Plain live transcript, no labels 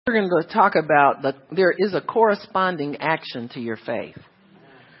We're going to talk about there is a corresponding action to your faith.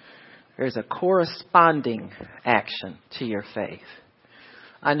 There's a corresponding action to your faith.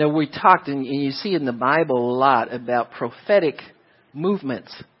 I know we talked, and you see in the Bible a lot about prophetic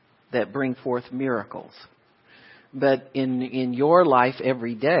movements that bring forth miracles. But in your life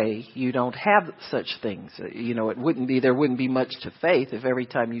every day, you don't have such things. There wouldn't be much to faith if every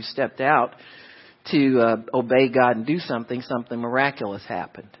time you stepped out to obey God and do something miraculous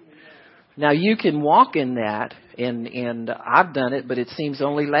happened. Now you can walk in that, and I've done it, but it seems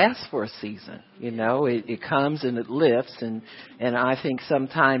only lasts for a season. It comes and it lifts, and I think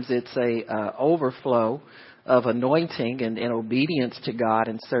sometimes it's a overflow of anointing and obedience to God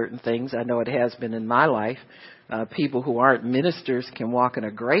in certain things. I know it has been in my life. People who aren't ministers can walk in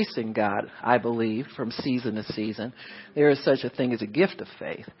a grace in God, I believe, from season to season. There is such a thing as a gift of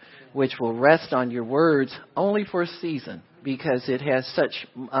faith, which will rest on your words only for a season because it has such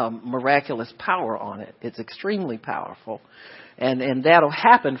miraculous power on it. It's extremely powerful. And that'll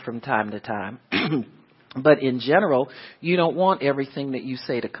happen from time to time. But in general, you don't want everything that you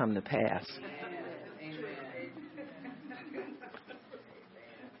say to come to pass.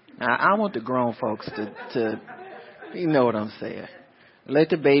 Now, I want the grown folks to you know what I'm saying. Let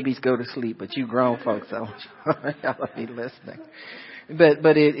the babies go to sleep, but you grown folks, I want y'all to be listening.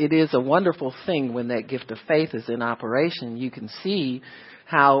 But it is a wonderful thing when that gift of faith is in operation. You can see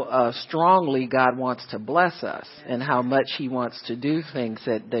how strongly God wants to bless us and how much he wants to do things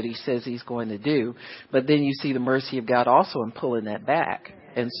that he says he's going to do. But then you see the mercy of God also in pulling that back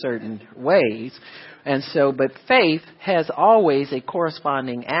in certain ways. And so, but faith has always a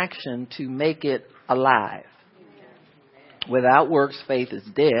corresponding action to make it alive. Without works, faith is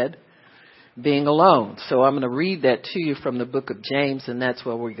dead, being alone. So I'm going to read that to you from the book of James, and that's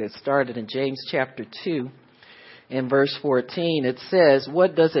where we get started. In James chapter 2, in verse 14, it says,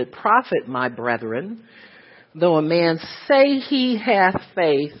 "What does it profit, my brethren, though a man say he hath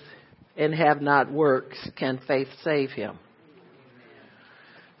faith and have not works? Can faith save him?"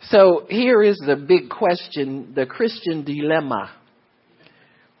 So here is the big question, the Christian dilemma.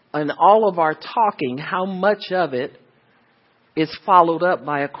 In all of our talking, how much of it is followed up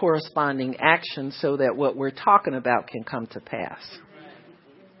by a corresponding action so that what we're talking about can come to pass?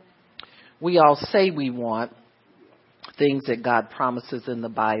 We all say we want things that God promises in the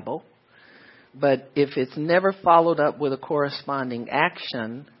Bible, but if it's never followed up with a corresponding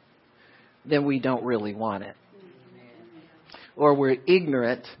action, then we don't really want it. Or we're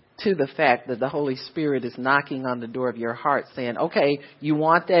ignorant to the fact that the Holy Spirit is knocking on the door of your heart saying, okay, you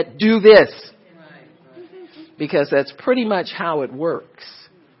want that? Do this. Because that's pretty much how it works.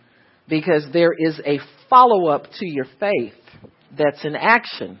 Because there is a follow-up to your faith that's an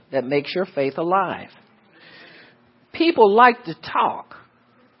action that makes your faith alive. People like to talk.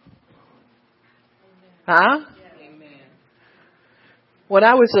 Huh? When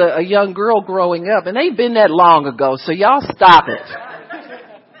I was a young girl growing up, and ain't been that long ago, so y'all stop it.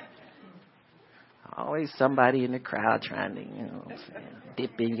 Always somebody in the crowd trying to,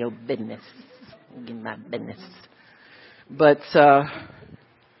 dip in your business. Get my business. But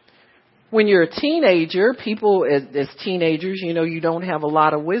when you're a teenager, people as teenagers, you don't have a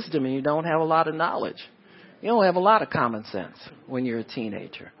lot of wisdom and you don't have a lot of knowledge. You don't have a lot of common sense when you're a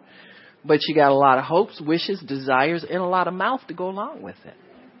teenager. But you got a lot of hopes, wishes, desires, and a lot of mouth to go along with it.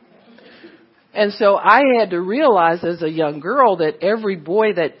 And so I had to realize as a young girl that every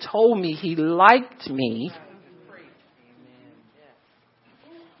boy that told me he liked me,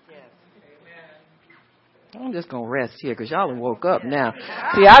 I'm just going to rest here because y'all have woke up now.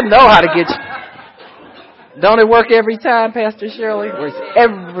 See, I know how to get you. Don't it work every time, Pastor Shirley? It works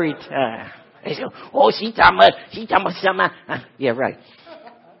every time. They say, oh, she talking about something. Yeah, right.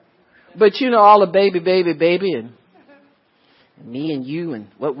 But all the baby, and me and you and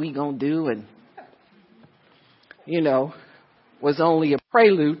what we going to do and, was only a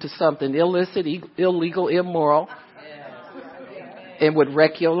prelude to something illicit, illegal, immoral, and would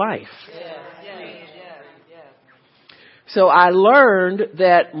wreck your life. So I learned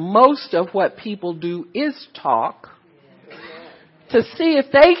that most of what people do is talk to see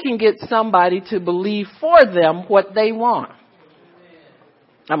if they can get somebody to believe for them what they want.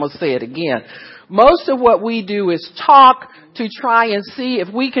 I'm going to say it again. Most of what we do is talk to try and see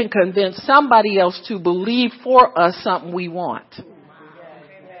if we can convince somebody else to believe for us something we want.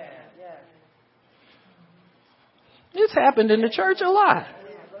 It's happened in the church a lot.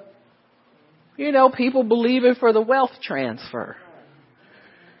 People believe it for the wealth transfer.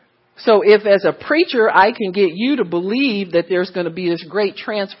 So if as a preacher, I can get you to believe that there's going to be this great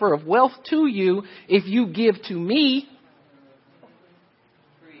transfer of wealth to you if you give to me,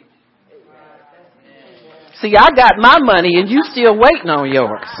 See, I got my money and you still waiting on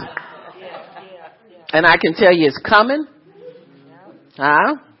yours. And I can tell you it's coming.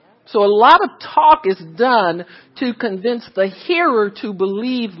 Huh? So a lot of talk is done to convince the hearer to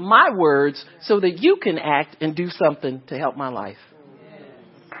believe my words so that you can act and do something to help my life.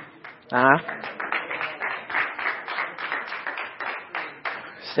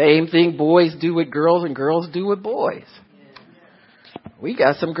 Same thing boys do with girls and girls do with boys. We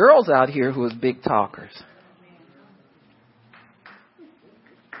got some girls out here who is big talkers.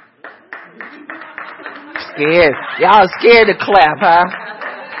 Scared. Y'all scared to clap, huh?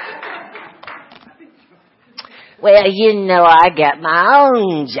 Well, you know, I got my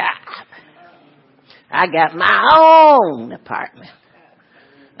own job. I got my own apartment.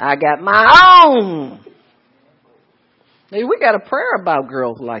 I got my own. Hey, we got a prayer about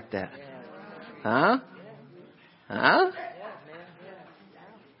girls like that. Huh?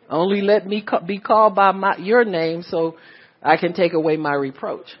 Only let me be called by your name so I can take away my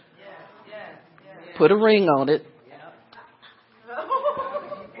reproach. Put a ring on it.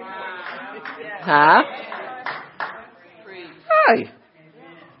 Huh? Hey.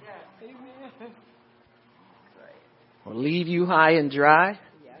 Will leave you high and dry.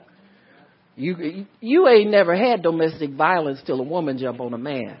 You ain't never had domestic violence till a woman jump on a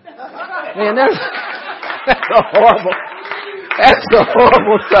man. Man, that's a horrible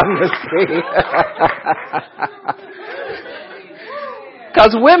something to see.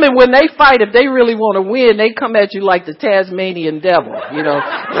 Because women, when they fight, if they really want to win, they come at you like the Tasmanian devil, you know.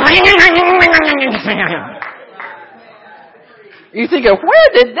 You thinking, where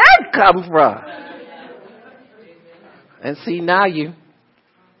did that come from? And see, now you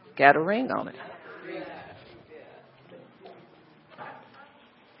got a ring on it.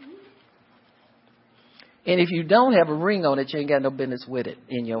 And if you don't have a ring on it, you ain't got no business with it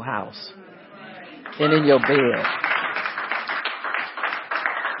in your house and in your bed.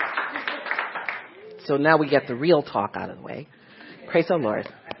 So now we get the real talk out of the way. Praise the Lord.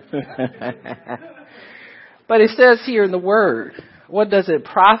 But it says here in the Word, what does it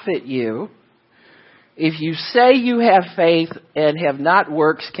profit you if you say you have faith and have not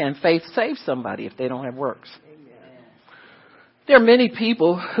works? Can faith save somebody if they don't have works? There are many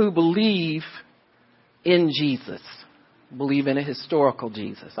people who believe in Jesus, believe in a historical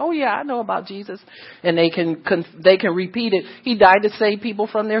Jesus. Oh yeah, I know about Jesus. And they can repeat it. He died to save people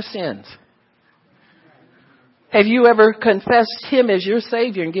from their sins. Have you ever confessed him as your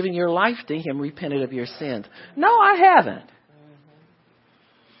Savior and given your life to him, repented of your sins? No, I haven't.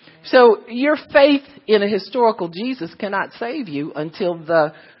 So your faith in a historical Jesus cannot save you until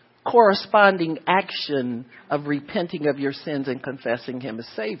the corresponding action of repenting of your sins and confessing him as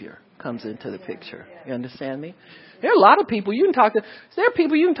Savior comes into the picture. You understand me? There are a lot of people you can talk to. There are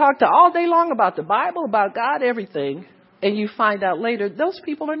people you can talk to all day long about the Bible, about God, everything. And you find out later, those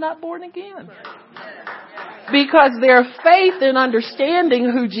people are not born again. Because their faith and understanding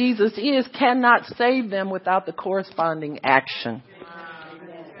who Jesus is cannot save them without the corresponding action.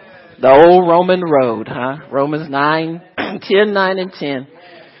 The old Roman road, huh? Romans 9, 10, 9, and 10.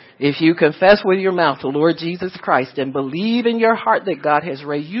 If you confess with your mouth the Lord Jesus Christ and believe in your heart that God has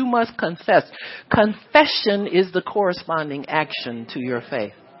raised, you must confess. Confession is the corresponding action to your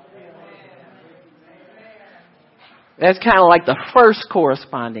faith. That's kind of like the first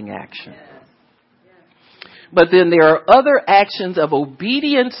corresponding action. But then there are other actions of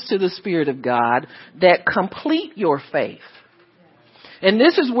obedience to the Spirit of God that complete your faith. And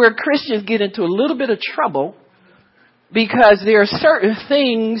this is where Christians get into a little bit of trouble, because there are certain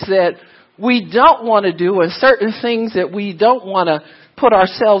things that we don't want to do and certain things that we don't want to put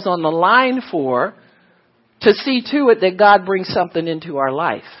ourselves on the line for, to see to it that God brings something into our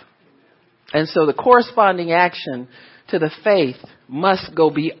life. And so the corresponding action to the faith must go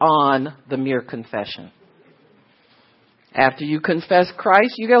beyond the mere confession. After you confess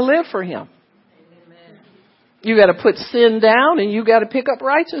Christ, you got to live for him. Amen. You got to put sin down and you got to pick up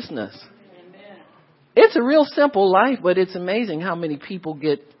righteousness. Amen. It's a real simple life, but it's amazing how many people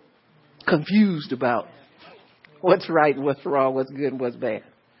get confused about what's right and what's wrong, what's good and what's bad.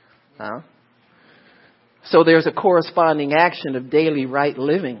 Huh? So there's a corresponding action of daily right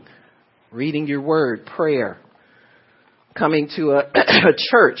living, reading your word, prayer, coming to a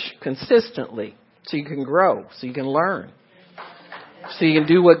church consistently so you can grow, so you can learn, so you can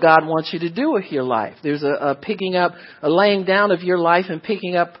do what God wants you to do with your life. There's a picking up, a laying down of your life and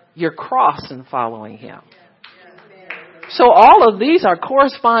picking up your cross and following him. So all of these are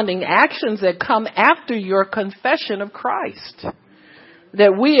corresponding actions that come after your confession of Christ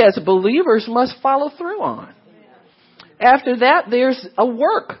that we as believers must follow through on. After that, there's a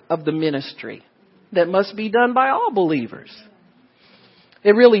work of the ministry. that must be done by all believers.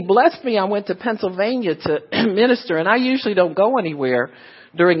 It really blessed me. I went to Pennsylvania to minister, and I usually don't go anywhere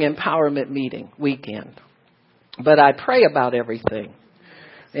during empowerment meeting weekend. But I pray about everything.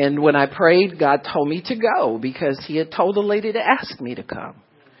 And when I prayed, God told me to go because he had told the lady to ask me to come.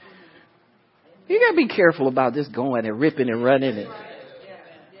 You got to be careful about just going and ripping and running.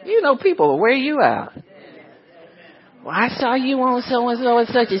 And, people will wear you out. Well, I saw you on so-and-so and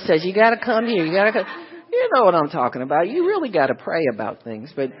such and such. You got to come here. You got to come. You know what I'm talking about. You really got to pray about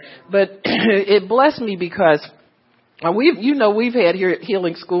things. But it blessed me because we've had here at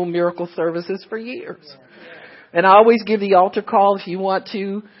Healing School miracle services for years. And I always give the altar call if you want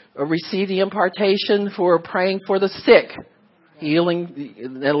to receive the impartation for praying for the sick, healing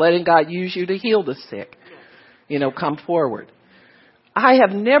and letting God use you to heal the sick. Come forward. I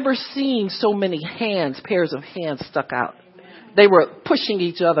have never seen so many pairs of hands stuck out. They were pushing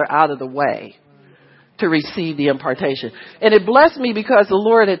each other out of the way to receive the impartation. And it blessed me because the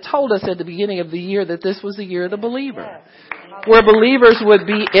Lord had told us at the beginning of the year that this was the year of the believer, where believers would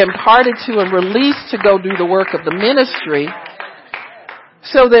be imparted to and released to go do the work of the ministry,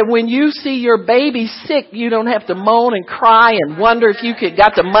 so that when you see your baby sick, you don't have to moan and cry and wonder if you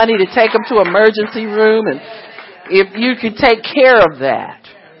got the money to take them to emergency room and if you could take care of that.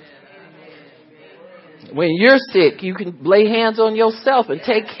 When you're sick, you can lay hands on yourself and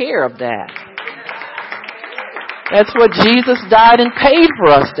take care of that. That's what Jesus died and paid for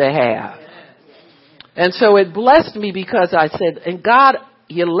us to have. And so it blessed me because I said, and God,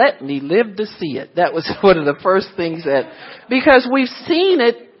 you let me live to see it. That was one of the first things because we've seen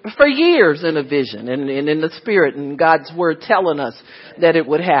it for years in a vision and in the spirit and God's word telling us that it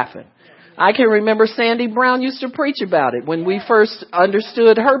would happen. I can remember Sandy Brown used to preach about it when we first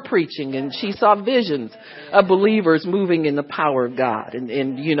understood her preaching, and she saw visions of believers moving in the power of God and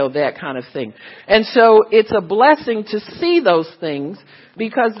that kind of thing. And so it's a blessing to see those things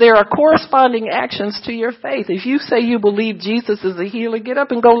because there are corresponding actions to your faith. If you say you believe Jesus is a healer, get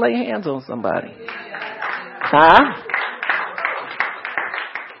up and go lay hands on somebody.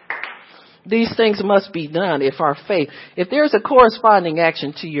 These things must be done if there's a corresponding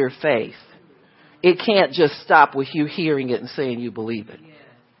action to your faith, it can't just stop with you hearing it and saying you believe it.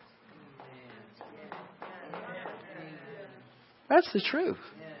 That's the truth.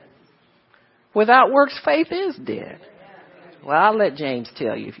 Without works, faith is dead. Well, I'll let James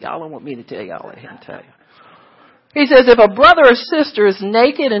tell you. If y'all don't want me to tell you, I'll let him tell you. He says, if a brother or sister is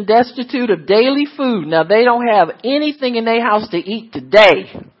naked and destitute of daily food, now they don't have anything in their house to eat today,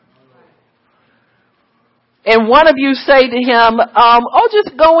 and one of you say to him,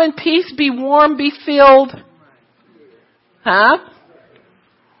 just go in peace, be warm, be filled.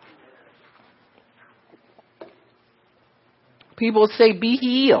 People say be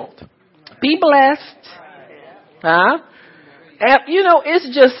healed. Be blessed.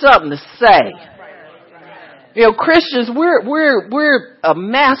 It's just something to say. Christians, we're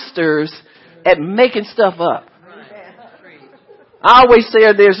masters at making stuff up. I always say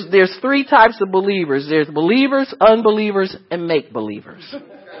there's three types of believers. There's believers, unbelievers, and make-believers.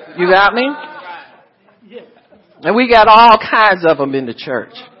 You got me? And we got all kinds of them in the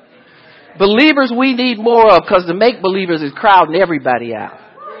church. Believers we need more of because the make-believers is crowding everybody out.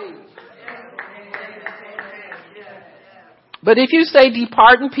 But if you say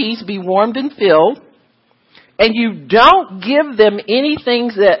depart in peace, be warmed and filled, and you don't give them anything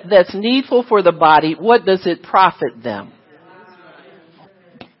that's needful for the body, what does it profit them?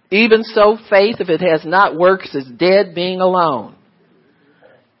 Even so, faith, if it has not works, is dead, being alone.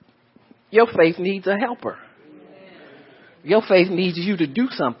 Your faith needs a helper. Your faith needs you to do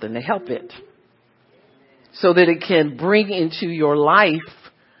something to help it so that it can bring into your life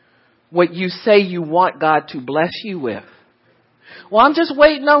what you say you want God to bless you with. Well, I'm just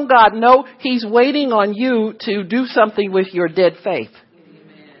waiting on God. No, he's waiting on you to do something with your dead faith.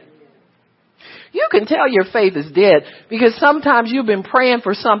 You can tell your faith is dead because sometimes you've been praying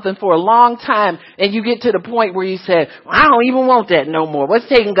for something for a long time and you get to the point where you say, I don't even want that no more. What's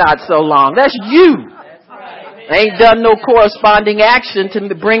taking God so long? That's you. Ain't done no corresponding action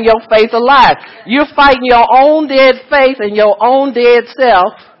to bring your faith alive. You're fighting your own dead faith and your own dead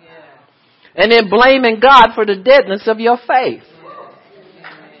self and then blaming God for the deadness of your faith.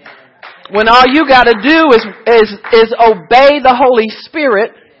 When all you got to do is obey the Holy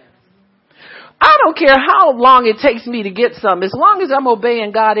Spirit. I don't care how long it takes me to get something. As long as I'm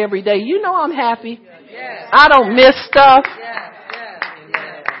obeying God every day, I'm happy. I don't miss stuff.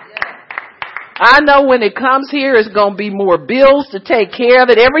 I know when it comes here, it's going to be more bills to take care of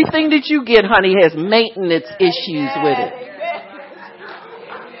it. Everything that you get, honey, has maintenance issues with it.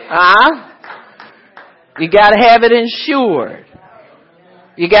 You got to have it insured.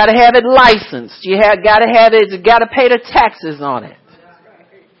 You got to have it licensed. You got to have it. You got to pay the taxes on it.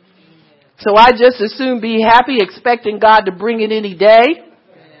 So I just as soon be happy expecting God to bring it any day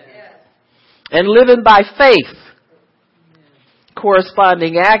and living by faith.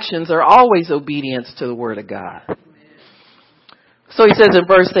 Corresponding actions are always obedience to the Word of God. So he says in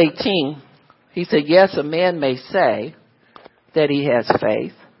verse 18, he said, yes, a man may say that he has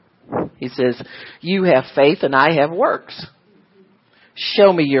faith. He says, you have faith and I have works.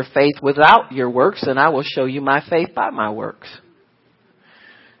 Show me your faith without your works and I will show you my faith by my works.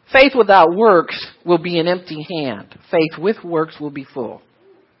 Faith without works will be an empty hand. Faith with works will be full.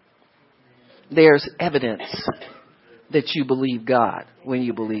 There's evidence that you believe God when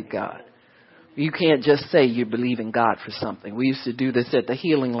you believe God. You can't just say you believe in God for something. We used to do this at the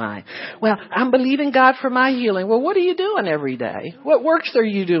healing line. Well, I'm believing God for my healing. Well, what are you doing every day? What works are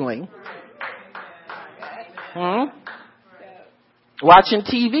you doing? Watching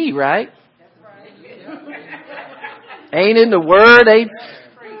TV, right? Ain't in the Word, ain't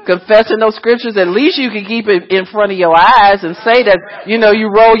confessing those scriptures. At least you can keep it in front of your eyes and say that, you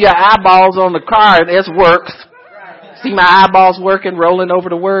roll your eyeballs on the card. It works. See my eyeballs working, rolling over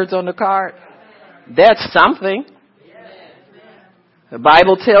the words on the card? That's something. The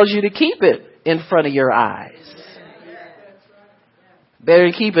Bible tells you to keep it in front of your eyes. Better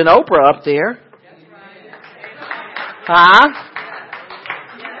than keeping Oprah up there.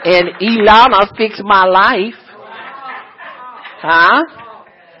 And Ilana Fix My Life.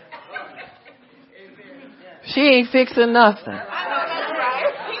 She ain't fixing nothing.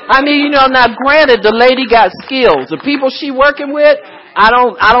 I mean, now granted, the lady got skills. The people she working with, I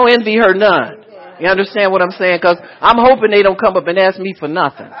don't envy her none. You understand what I'm saying? Because I'm hoping they don't come up and ask me for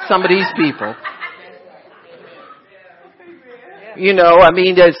nothing. Some of these people.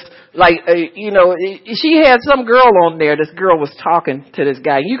 There's like, she had some girl on there. This girl was talking to this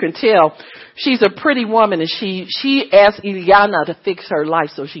guy. You can tell she's a pretty woman and she asked Ileana to fix her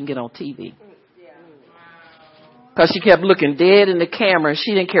life so she can get on TV. Because she kept looking dead in the camera and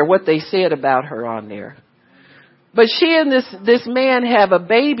she didn't care what they said about her on there. But she and this man have a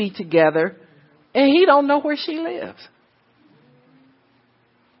baby together and he don't know where she lives.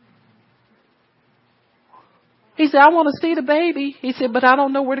 He said, I want to see the baby. He said, but I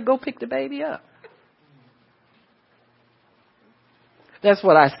don't know where to go pick the baby up. That's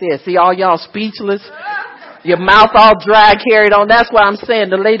what I said. See, all y'all speechless. Your mouth all dry, carried on. That's why I'm saying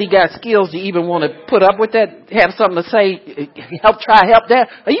the lady got skills to even want to put up with that, have something to say, help that.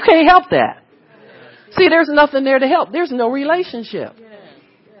 You can't help that. See, there's nothing there to help. There's no relationship.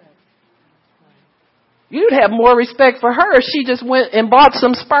 You'd have more respect for her if she just went and bought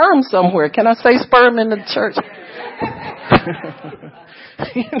some sperm somewhere. Can I say sperm in the church?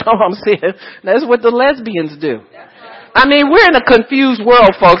 You know what I'm saying? That's what the lesbians do. I mean, we're in a confused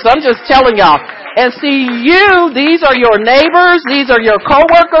world, folks. I'm just telling y'all. And see, these are your neighbors. These are your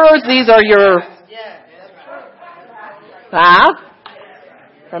coworkers. These are your...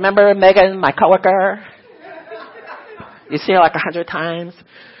 Remember Megan, my coworker? You see her like 100 times.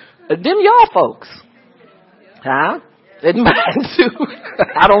 Them y'all folks. It mine too.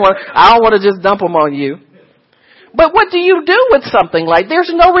 I don't want to just dump them on you. But what do you do with something like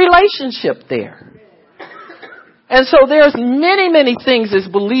there's no relationship there? And so there's many, many things as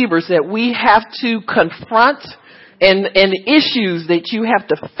believers that we have to confront and issues that you have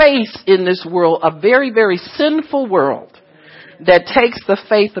to face in this world, a very, very sinful world that takes the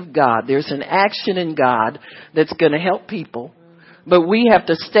faith of God. There's an action in God that's going to help people. But we have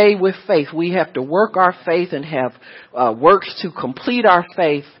to stay with faith. We have to work our faith and have works to complete our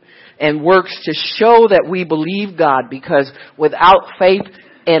faith and works to show that we believe God, because without faith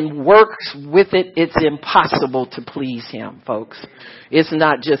and works with it, it's impossible to please Him, folks. It's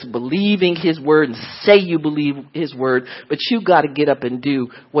not just believing His word and say you believe His word, but you got to get up and do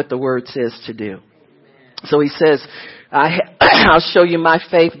what the word says to do. So He says, I'll show you my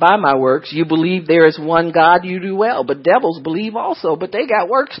faith by my works. You believe there is one God, you do well. But devils believe also, but they got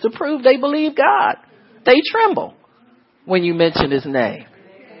works to prove they believe God. They tremble when you mention His name.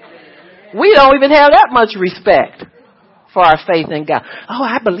 We don't even have that much respect for our faith in God. Oh,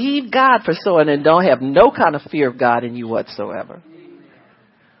 I believe God for so, and then don't have no kind of fear of God in you whatsoever.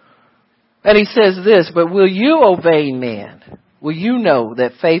 And He says this, but will you obey man? Will you know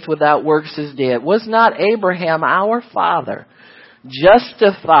that faith without works is dead? Was not Abraham our father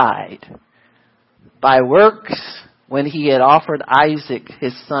justified by works when he had offered Isaac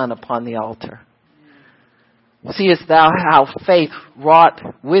his son upon the altar? Seest thou how faith wrought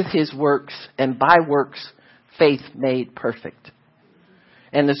with his works, and by works faith made perfect?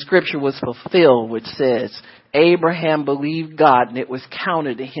 And the scripture was fulfilled, which says, Abraham believed God and it was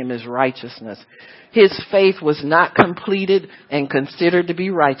counted to him as righteousness. His faith was not completed and considered to be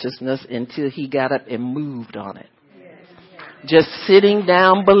righteousness until he got up and moved on it. Just sitting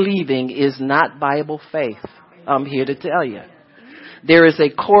down believing is not Bible faith. I'm here to tell you. There is a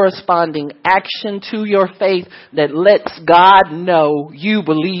corresponding action to your faith that lets God know you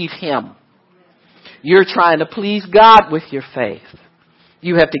believe him. You're trying to please God with your faith.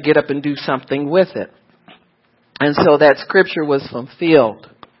 You have to get up and do something with it. And so that scripture was fulfilled.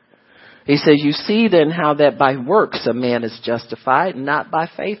 He says, you see then how that by works a man is justified, not by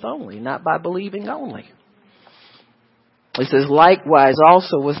faith only, not by believing only. He says, likewise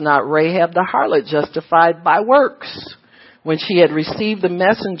also was not Rahab the harlot justified by works when she had received the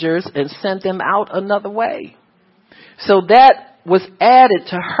messengers and sent them out another way. So that was added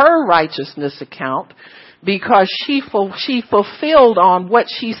to her righteousness account because she fulfilled on what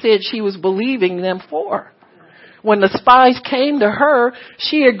she said she was believing them for. When the spies came to her,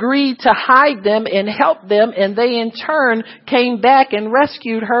 she agreed to hide them and help them, and they in turn came back and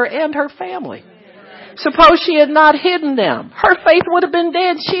rescued her and her family. Suppose she had not hidden them. Her faith would have been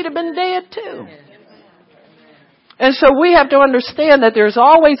dead. She'd have been dead too. And so we have to understand that there's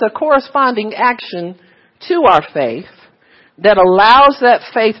always a corresponding action to our faith that allows that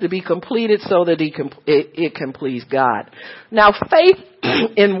faith to be completed so that it can please God. Now, faith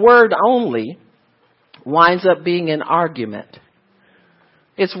in word only winds up being an argument.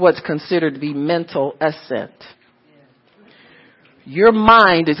 It's what's considered to be mental assent. Your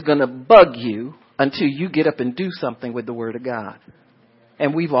mind is going to bug you until you get up and do something with the Word of God.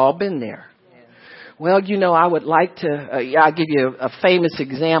 And we've all been there. Well, I would like to, I'll give you a famous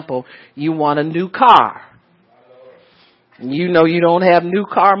example. You want a new car. And you know you don't have new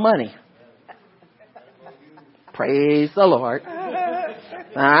car money. Praise the Lord.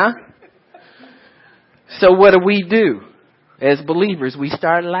 So what do? As believers, we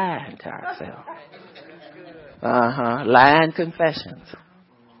start lying to ourselves. Lying confessions.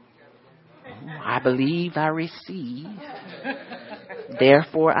 I believe I receive.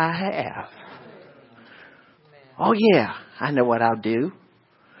 Therefore I have. Oh yeah, I know what I'll do.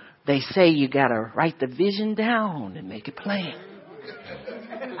 They say you gotta write the vision down and make it plain.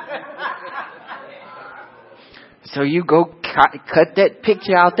 So you go cut that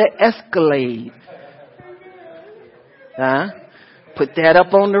picture out that Escalade. Put that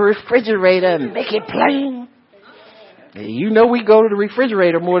up on the refrigerator and make it plain. You know we go to the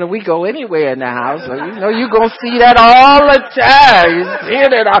refrigerator more than we go anywhere in the house. So you know you're going to see that all the time. You see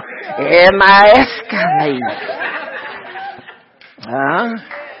it in my Escalade.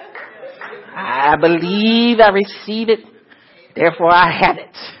 I believe I receive it. Therefore I have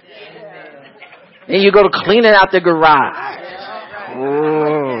it. Then you go to clean it out the garage.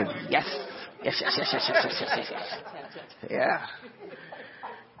 Oh, yes. Yes. Yeah.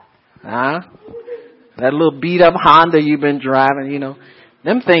 That little beat up Honda you've been driving,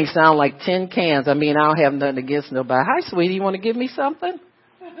 them things sound like tin cans. I mean, I don't have nothing against nobody. Hi, sweetie, you want to give me something?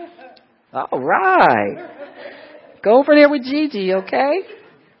 All right. Go over there with Gigi, okay?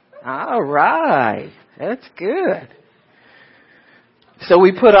 All right. That's good. So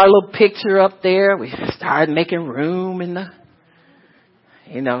we put our little picture up there. We started making room in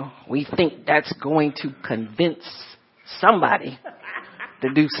we think that's going to convince somebody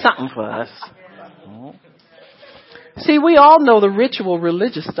to do something for us. See, we all know the ritual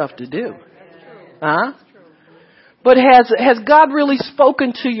religious stuff to do. But has God really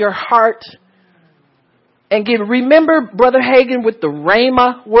spoken to your heart? And remember Brother Hagin with the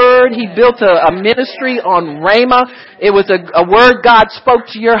Rhema word? He built a ministry on Rhema. It was a word God spoke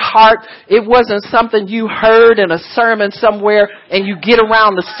to your heart. It wasn't something you heard in a sermon somewhere and you get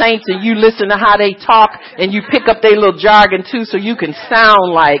around the saints and you listen to how they talk and you pick up their little jargon too so you can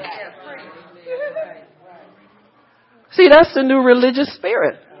sound like. See, that's the new religious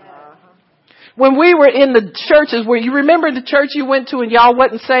spirit. When we were in the churches where you remember the church you went to and y'all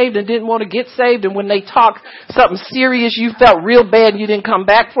wasn't saved and didn't want to get saved, and when they talked something serious, you felt real bad and you didn't come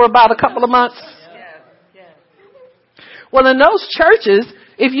back for about a couple of months? Well, in those churches,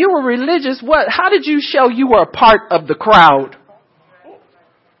 if you were religious, how did you show you were a part of the crowd?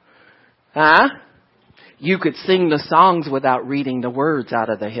 You could sing the songs without reading the words out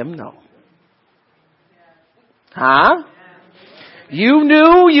of the hymnal. You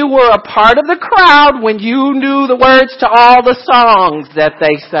knew you were a part of the crowd when you knew the words to all the songs that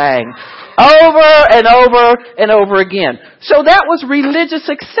they sang over and over and over again. So that was religious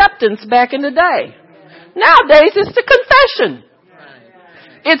acceptance back in the day. Nowadays it's the confession.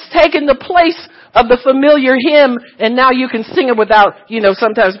 It's taken the place of the familiar hymn, and now you can sing it without,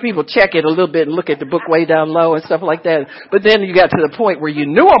 sometimes people check it a little bit and look at the book way down low and stuff like that. But then you got to the point where you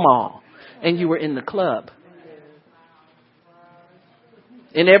knew them all and you were in the club.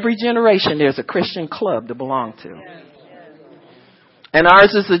 In every generation, there's a Christian club to belong to. And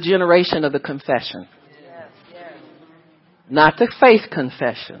ours is the generation of the confession. Not the faith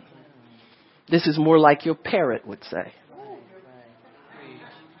confession. This is more like your parrot would say.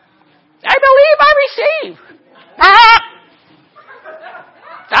 I believe I receive.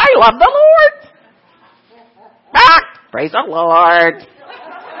 I love the Lord. Praise the Lord.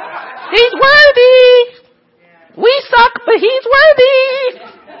 He's worthy. We suck, but he's worthy.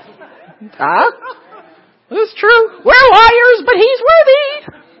 It's true. We're liars, but he's worthy.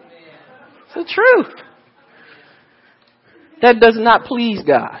 It's the truth. That does not please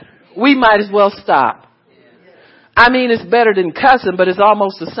God. We might as well stop. I mean, it's better than cussing, but it's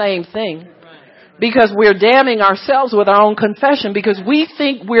almost the same thing. Because we're damning ourselves with our own confession because we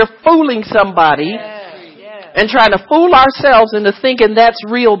think we're fooling somebody and trying to fool ourselves into thinking that's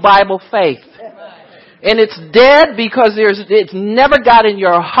real Bible faith. And it's dead because it's never got in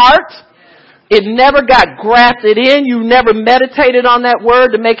your heart. It never got grafted in. You never meditated on that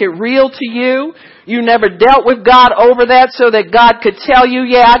word to make it real to you. You never dealt with God over that so that God could tell you,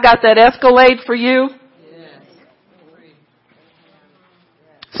 yeah, I got that Escalade for you.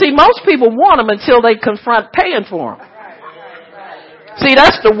 See, most people want them until they confront paying for them. See,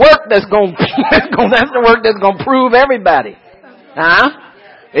 that's the work that's going to prove everybody.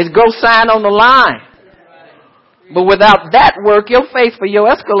 It's go sign on the line. But without that work, your faith for your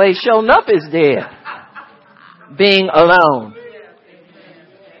Escalade showing up is dead. Being alone.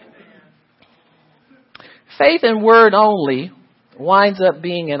 Faith in word only winds up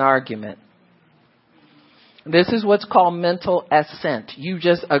being an argument. This is what's called mental assent. You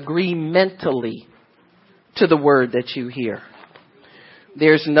just agree mentally to the word that you hear.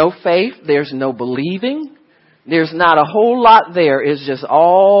 There's no faith. There's no believing. There's not a whole lot there. It's just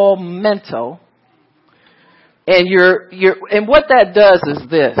all mental. And and what that does is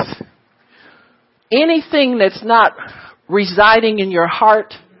this. Anything that's not residing in your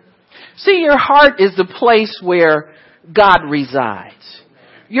heart. See, your heart is the place where God resides.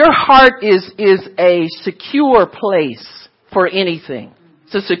 Your heart is a secure place for anything.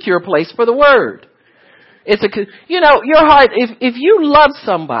 It's a secure place for the word. Your heart, if you love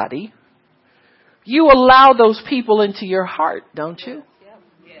somebody, you allow those people into your heart, don't you?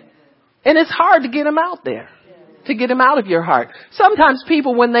 And it's hard to get them out there. To get them out of your heart. Sometimes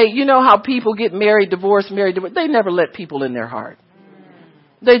people, when how people get married, divorced, they never let people in their heart.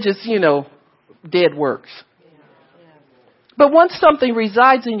 They just, dead works. But once something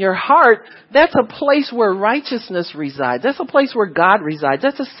resides in your heart, that's a place where righteousness resides. That's a place where God resides.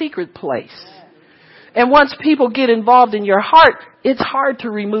 That's a secret place. And once people get involved in your heart, it's hard to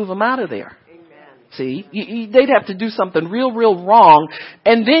remove them out of there. See, they'd have to do something real, real wrong,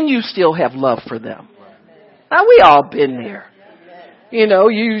 and then you still have love for them. Now, we all been there.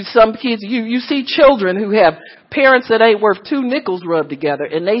 Some kids, you see children who have parents that ain't worth 2 nickels rubbed together,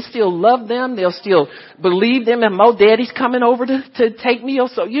 and they still love them. They'll still believe them, and my daddy's coming over to take me.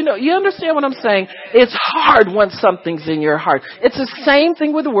 So, you understand what I'm saying? It's hard once something's in your heart. It's the same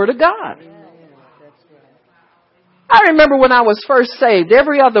thing with the Word of God. I remember when I was first saved,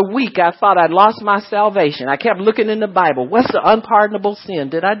 every other week I thought I'd lost my salvation. I kept looking in the Bible. What's the unpardonable sin?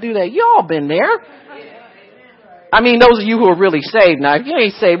 Did I do that? You all been there. I mean, those of you who are really saved. Now, if you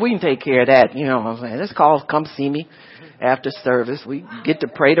ain't saved, we can take care of that. You know what I'm saying? This call, come see me after service. We get to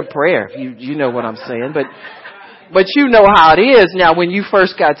pray the prayer. You know what I'm saying. But you know how it is. Now, when you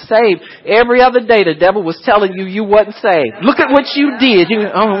first got saved, every other day the devil was telling you wasn't saved. Look at what you did.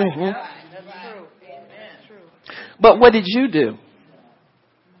 But what did you do?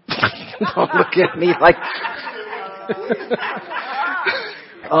 Don't look at me like...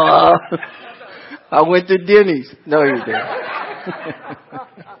 I went to Denny's. No, you didn't.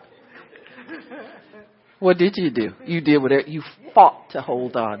 What did you do? You did whatever. You fought to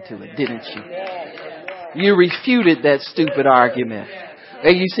hold on to it, didn't you? You refuted that stupid argument.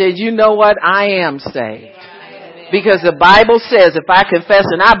 And you said, you know what? I am saved. Because the Bible says if I confess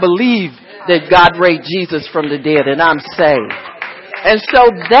and I believe that God raised Jesus from the dead and I'm saved. And so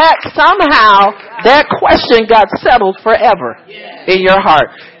that question got settled forever in your heart.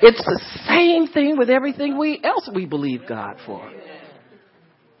 It's the same thing with everything else we believe God for.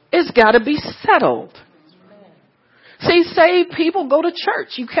 It's got to be settled. See, saved people go to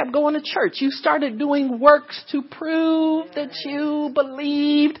church. You kept going to church. You started doing works to prove that you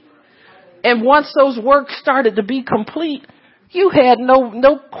believed. And once those works started to be complete, you had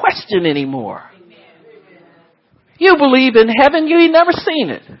no question anymore. You believe in heaven. You ain't never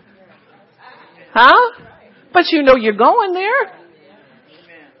seen it. Huh? But you know you're going there.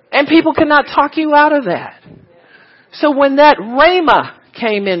 And people cannot talk you out of that. So when that rhema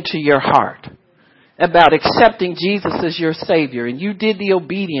came into your heart about accepting Jesus as your Savior, and you did the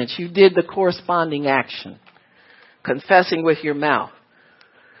obedience, you did the corresponding action, confessing with your mouth,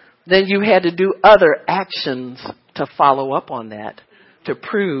 then you had to do other actions to follow up on that, to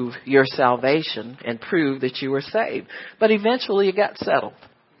prove your salvation and prove that you were saved. But eventually it got settled.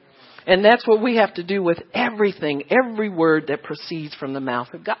 And that's what we have to do with everything, every word that proceeds from the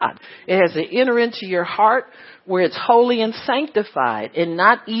mouth of God. It has to enter into your heart where it's holy and sanctified and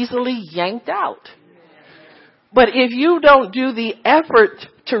not easily yanked out. But if you don't do the effort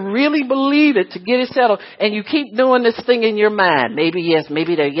to really believe it, to get it settled, and you keep doing this thing in your mind, maybe yes,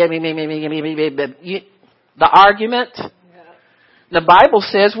 maybe no, yeah, maybe, the argument, the Bible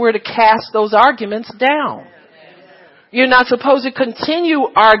says we're to cast those arguments down. You're not supposed to continue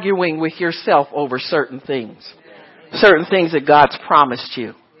arguing with yourself over certain things that God's promised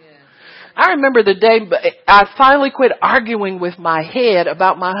you. I remember the day I finally quit arguing with my head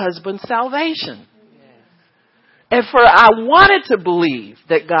about my husband's salvation. And I wanted to believe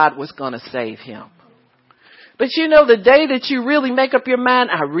that God was going to save him. But you know, the day that you really make up your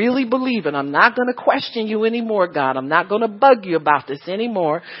mind, I really believe it. I'm not going to question you anymore, God. I'm not going to bug you about this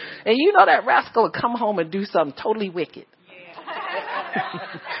anymore. And you know that rascal will come home and do something totally wicked.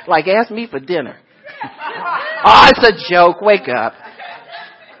 Like ask me for dinner. Oh, it's a joke. Wake up.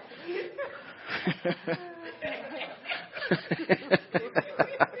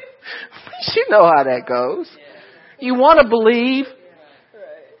 You know how that goes. You want to believe,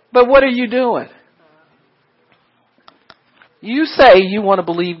 but what are you doing? You say you want to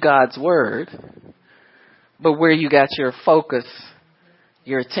believe God's word, but where you got your focus,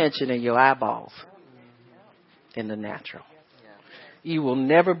 your attention, and your eyeballs? In the natural. You will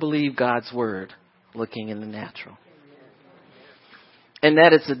never believe God's word looking in the natural. And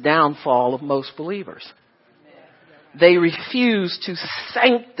that is the downfall of most believers. They refuse to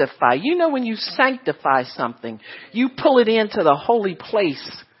sanctify. You know, when you sanctify something, you pull it into the holy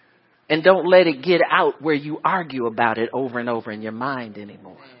place and don't let it get out where you argue about it over and over in your mind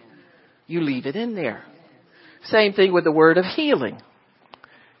anymore. You leave it in there. Same thing with the word of healing.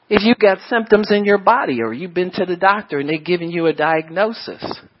 If you've got symptoms in your body or you've been to the doctor and they've given you a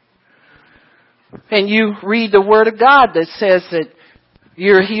diagnosis and you read the word of God that says that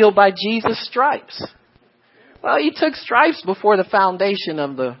you're healed by Jesus' stripes. Well, he took stripes before the foundation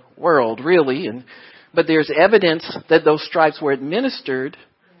of the world, really. But there's evidence that those stripes were administered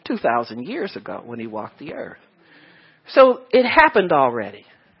 2,000 years ago when he walked the earth. So it happened already.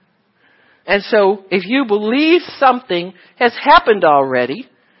 And so if you believe something has happened already,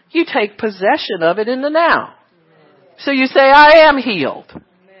 you take possession of it in the now. So you say, I am healed.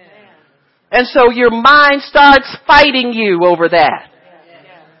 And so your mind starts fighting you over that.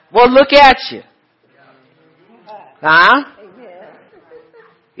 Well, look at you. Huh?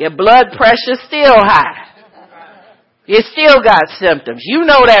 Your blood pressure's still high. You still got symptoms. You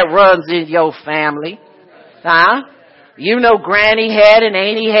know that runs in your family. Huh? You know Granny had and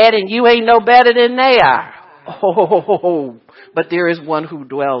Auntie had and you ain't no better than they are. Oh, but there is one who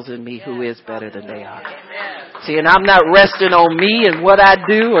dwells in me who is better than they are. See, and I'm not resting on me and what I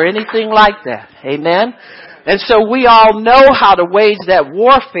do or anything like that. Amen? And so we all know how to wage that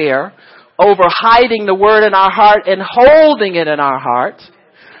warfare over hiding the word in our heart and holding it in our heart.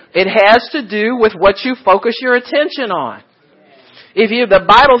 It has to do with what you focus your attention on. The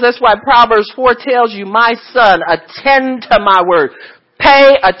Bible, that's why Proverbs 4 tells you, my son, attend to my word.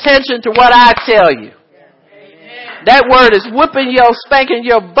 Pay attention to what I tell you. That word is spanking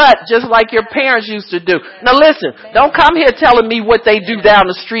your butt just like your parents used to do. Now listen, don't come here telling me what they do down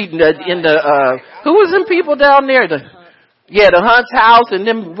the street who was them people down there? The Hunt's house and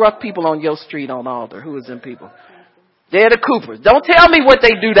them rough people on your street on Alder. Who was them people? They're the Coopers. Don't tell me what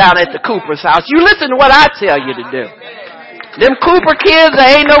they do down at the Cooper's house. You listen to what I tell you to do. Them Cooper kids,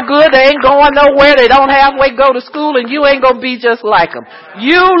 they ain't no good. They ain't going nowhere. They don't halfway go to school and you ain't going to be just like them.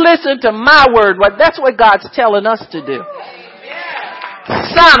 You listen to my word. That's what God's telling us to do.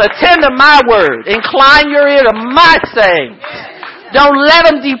 Son, attend to my word. Incline your ear to my sayings. Don't let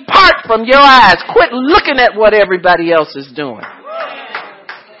them depart from your eyes. Quit looking at what everybody else is doing.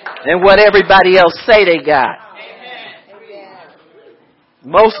 And what everybody else say they got.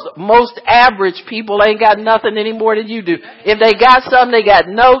 Most average people ain't got nothing any more than you do. If they got something, they got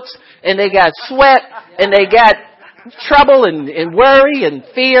notes and they got sweat and they got trouble and worry and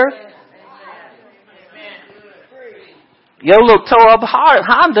fear. Your little tore up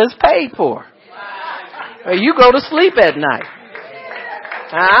Honda's paid for. Or you go to sleep at night.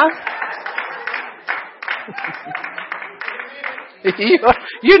 Huh?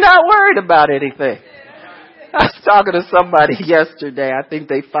 You're not worried about anything. I was talking to somebody yesterday. I think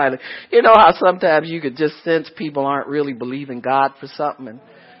they finally, you know how sometimes you could just sense people aren't really believing God for something. And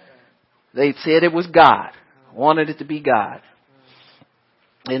they said it was God. Wanted it to be God.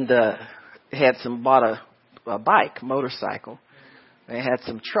 And bought a bike, motorcycle. They had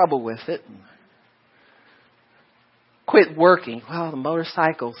some trouble with it. Quit working. Well, the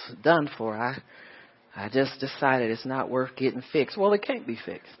motorcycle's done for. I just decided it's not worth getting fixed. Well, it can't be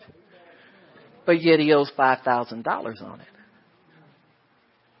fixed. But yet he owes $5,000 on it.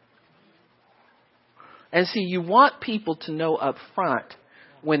 And see, you want people to know up front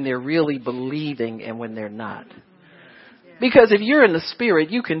when they're really believing and when they're not. Because if you're in the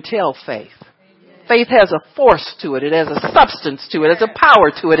Spirit, you can tell faith. Faith has a force to it. It has a substance to it. It has a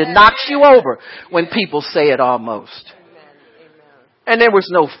power to it. It knocks you over when people say it almost. And there was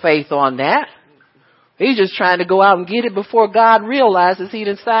no faith on that. He's just trying to go out and get it before God realizes he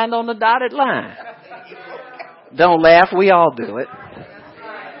done signed on the dotted line. Don't laugh. We all do it.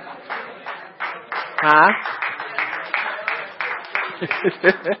 Huh?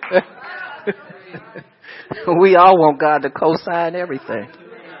 We all want God to co-sign everything.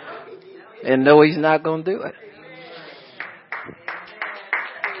 And know he's not going to do it.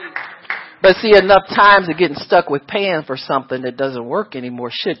 But see, enough times of getting stuck with paying for something that doesn't work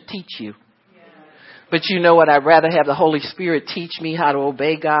anymore should teach you. But you know what? I'd rather have the Holy Spirit teach me how to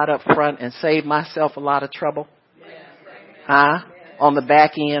obey God up front and save myself a lot of trouble. Huh? On the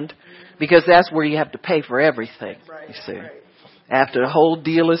back end. Because that's where you have to pay for everything. You see. After the whole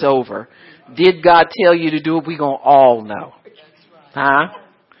deal is over. Did God tell you to do it? We're going to all know. Huh?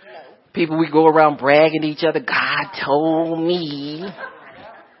 People, we go around bragging to each other. God told me.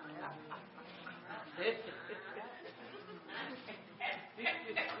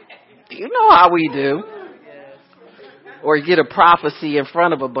 You know how we do. Or you get a prophecy in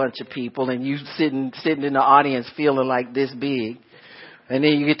front of a bunch of people and you sitting in the audience feeling like this big. And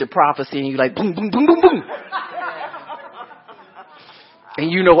then you get the prophecy and you're like, boom, boom, boom, boom, boom. And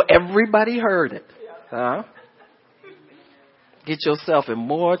you know everybody heard it. Huh? Get yourself in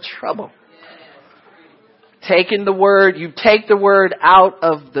more trouble. Taking the word, you take the word out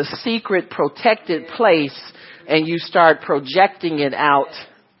of the secret protected place and you start projecting it out.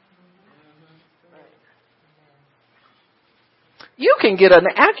 You can get an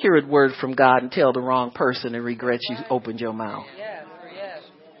accurate word from God and tell the wrong person and regret you opened your mouth.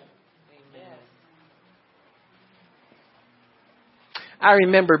 I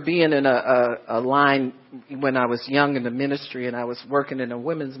remember being in a line when I was young in the ministry, and I was working in a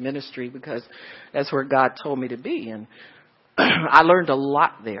women's ministry because that's where God told me to be. And I learned a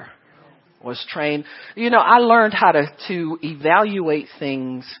lot there. Was trained. You know, I learned how to evaluate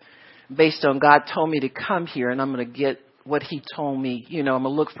things based on God told me to come here, and I'm going to get what he told me. You know, I'm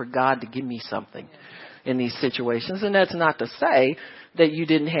going to look for God to give me something in these situations. And that's not to say that you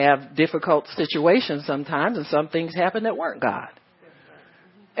didn't have difficult situations sometimes, and some things happened that weren't God.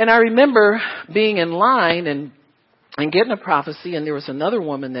 And I remember being in line and getting a prophecy, and there was another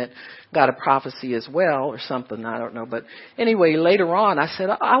woman that got a prophecy as well or something. I don't know. But anyway, later on, I said,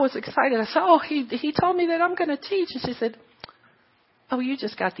 I was excited. I said, he told me that I'm going to teach. And she said, oh, you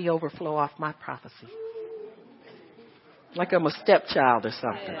just got the overflow off my prophecy. Like I'm a stepchild or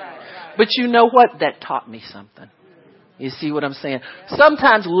something. But you know what? That taught me something. You see what I'm saying?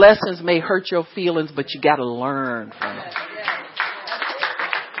 Sometimes lessons may hurt your feelings, but you got to learn from it.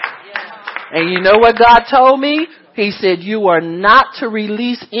 And you know what God told me? He said, you are not to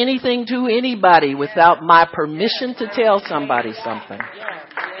release anything to anybody without my permission to tell somebody something.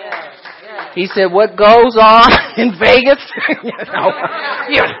 He said, what goes on in Vegas?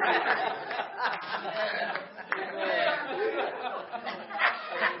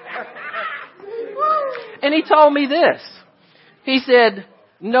 And he told me this. He said,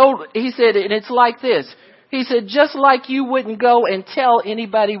 and it's like this. He said, just like you wouldn't go and tell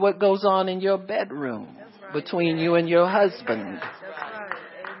anybody what goes on in your bedroom between you and your husband.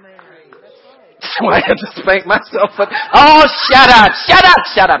 So I had to spank myself. Oh, shut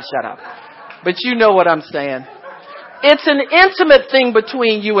up. But you know what I'm saying. It's an intimate thing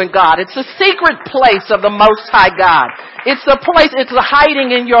between you and God. It's a secret place of the Most High God. It's a place, it's a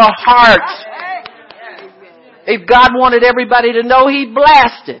hiding in your heart. If God wanted everybody to know, He'd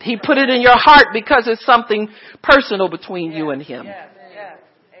blast it. He put it in your heart because it's something personal between you and Him.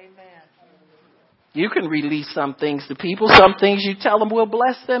 You can release some things to people. Some things you tell them will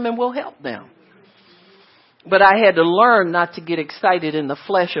bless them and will help them. But I had to learn not to get excited in the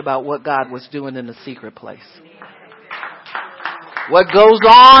flesh about what God was doing in the secret place. What goes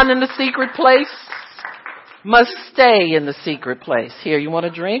on in the secret place must stay in the secret place. Here, you want a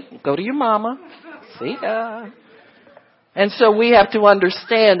drink? Go to your mama. See ya. And so we have to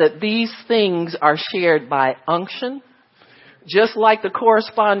understand that these things are shared by unction, just like the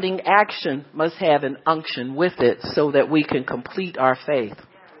corresponding action must have an unction with it so that we can complete our faith.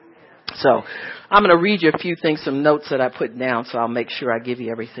 So I'm going to read you a few things, some notes that I put down, so I'll make sure I give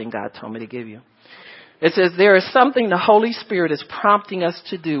you everything God told me to give you. It says, there is something the Holy Spirit is prompting us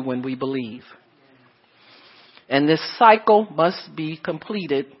to do when we believe. And this cycle must be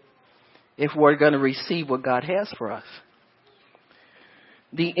completed if we're going to receive what God has for us.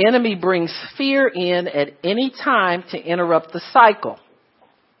 The enemy brings fear in at any time to interrupt the cycle.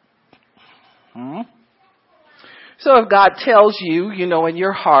 So if God tells you, in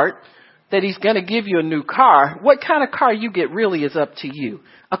your heart that he's going to give you a new car, what kind of car you get really is up to you,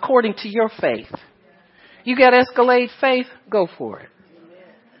 according to your faith. You got Escalade faith? Go for it.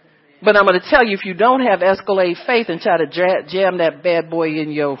 But I'm going to tell you, if you don't have Escalade faith and try to jam that bad boy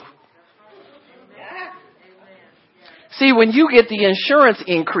in your... See, when you get the insurance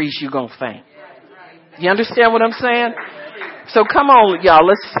increase, you're going to faint. You understand what I'm saying? So come on, y'all,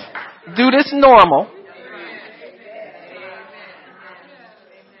 let's do this normal.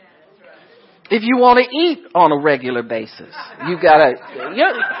 If you want to eat on a regular basis, you got to...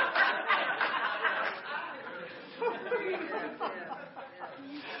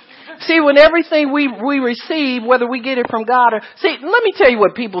 See, when everything we receive, whether we get it from God or... See, let me tell you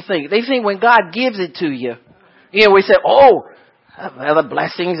what people think. They think when God gives it to you, we say, oh, the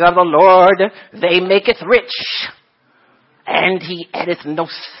blessings of the Lord, they maketh rich, and he addeth no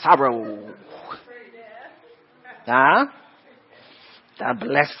sorrow. Huh? The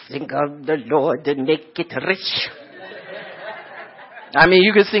blessing of the Lord did make it rich. I mean,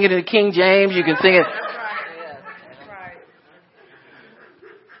 you can sing it in King James, you can sing it...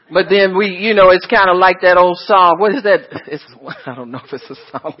 But then it's kind of like that old song. What is that? I don't know if it's a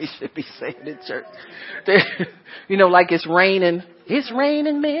song we should be saying in church. Like it's raining. It's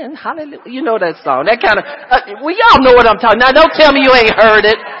raining, man. Hallelujah. You know that song. That kind of, y'all know what I'm talking about. Now don't tell me you ain't heard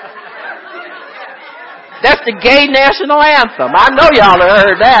it. That's the gay national anthem. I know y'all have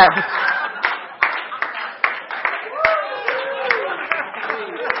heard that.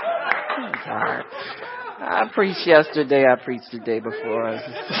 I preached yesterday. I preached the day before.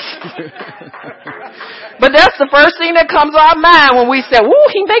 But that's the first thing that comes to our mind when we say, "Ooh,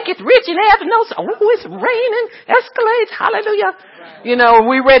 he maketh rich and hath no sorrow. Ooh, it's raining, escalades, hallelujah."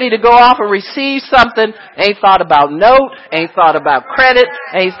 We ready to go off and receive something. Ain't thought about note. Ain't thought about credit.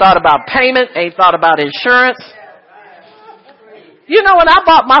 Ain't thought about payment. Ain't thought about insurance. When I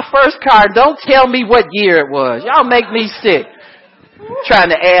bought my first car, don't tell me what year it was. Y'all make me sick. Trying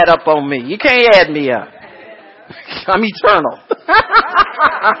to add up on me. You can't add me up. I'm eternal.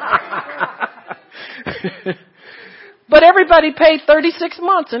 But everybody paid 36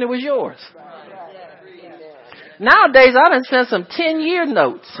 months and it was yours. Nowadays, I done sent some 10-year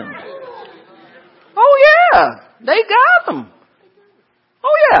notes. Oh, yeah. They got them.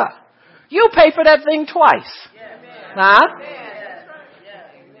 Oh, yeah. You'll pay for that thing twice. Huh?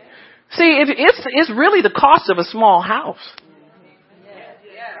 See, it's really the cost of a small house.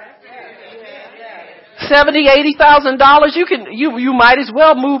 $70,000, $80,000, you might as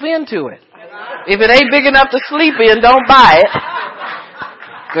well move into it. If it ain't big enough to sleep in, don't buy it.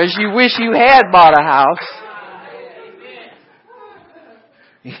 Because you wish you had bought a house.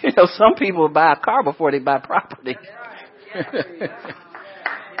 Some people buy a car before they buy property.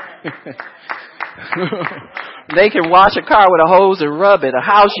 They can wash a car with a hose and rub it. A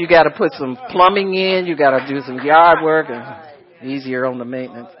house, you got to put some plumbing in. You got to do some yard work and easier on the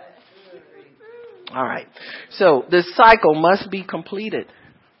maintenance. All right. So this cycle must be completed.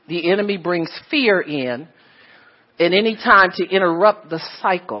 The enemy brings fear in at any time to interrupt the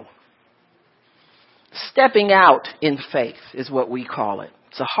cycle. Stepping out in faith is what we call it.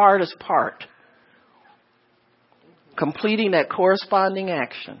 It's the hardest part. Completing that corresponding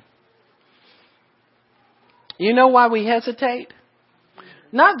action. You know why we hesitate?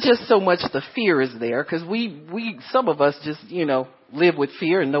 Not just so much the fear is there, because we some of us just, live with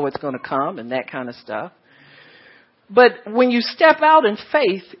fear and know it's going to come and that kind of stuff. But when you step out in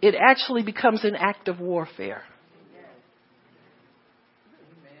faith, it actually becomes an act of warfare.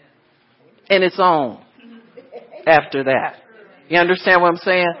 And it's on after that. You understand what I'm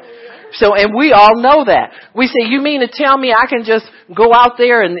saying? So, and we all know that. We say, you mean to tell me I can just go out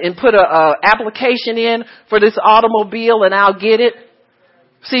there and put a application in for this automobile and I'll get it?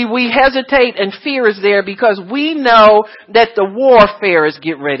 See, we hesitate and fear is there because we know that the warfare is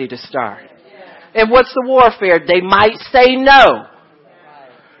getting ready to start. And what's the warfare? They might say no.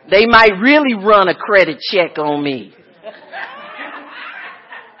 They might really run a credit check on me.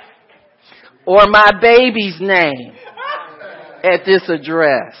 Or my baby's name at this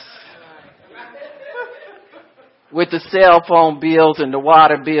address. With the cell phone bills and the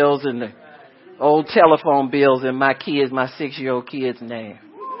water bills and the old telephone bills and my 6-year-old kid's name.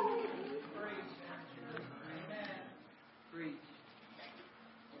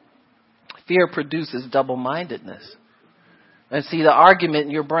 Fear produces double-mindedness. And see, the argument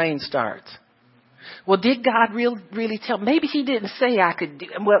in your brain starts. Well, did God really tell? Maybe he didn't say I could do.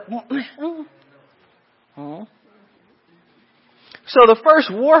 Well, so the first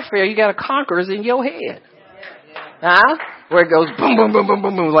warfare you got to conquer is in your head. Huh? Where it goes boom, boom, boom, boom,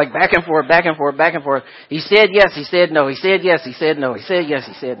 boom, boom, like back and forth, back and forth, back and forth. He said yes, he said no. He said yes, he said no. He said yes,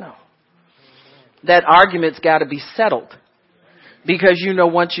 he said no. That argument's got to be settled. Because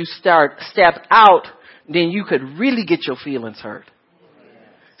once you step out, then you could really get your feelings hurt.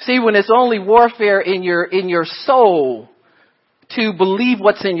 See, when it's only warfare in your soul to believe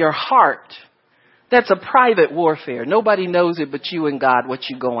what's in your heart, that's a private warfare. Nobody knows it but you and God, what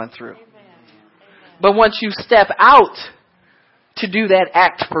you're going through. But once you step out to do that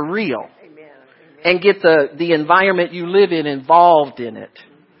act for real and get the environment you live in involved in it,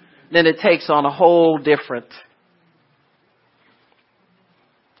 then it takes on a whole different.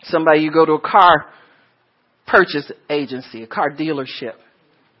 You go to a car purchase agency, a car dealership,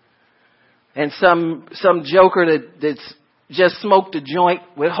 and some joker that's just smoked a joint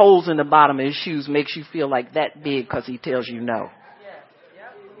with holes in the bottom of his shoes makes you feel like that big because he tells you no.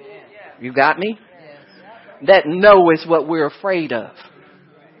 You got me? That no is what we're afraid of.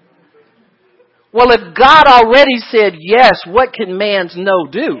 Well, if God already said yes, what can man's no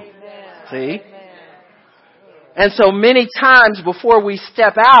do? See? And so many times before we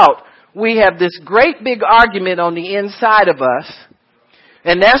step out, we have this great big argument on the inside of us.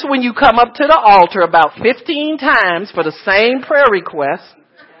 And that's when you come up to the altar about 15 times for the same prayer request.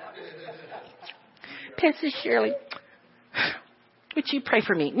 Pastor Shirley, would you pray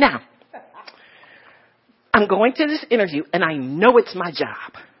for me? Now, I'm going to this interview and I know it's my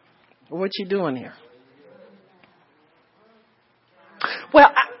job. What you doing here?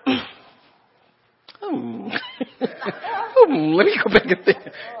 Well, let me go back and think.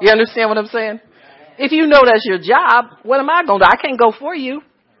 You understand what I'm saying? If you know that's your job, what am I going to do? I can't go for you.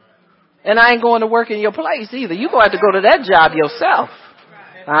 And I ain't going to work in your place either. You're going to have to go to that job yourself.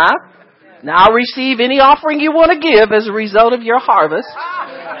 Huh? Now, I'll receive any offering you want to give as a result of your harvest.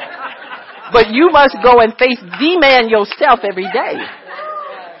 But you must go and face the man yourself every day.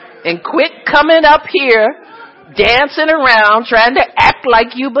 And quit coming up here, dancing around, trying to act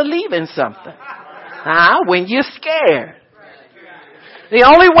like you believe in something. When you're scared. The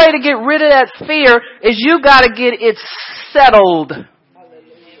only way to get rid of that fear is you got to get it settled.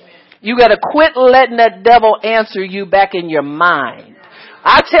 You got to quit letting that devil answer you back in your mind.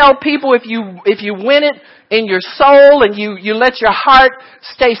 I tell people if you win it in your soul and you let your heart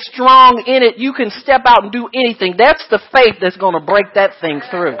stay strong in it, you can step out and do anything. That's the faith that's going to break that thing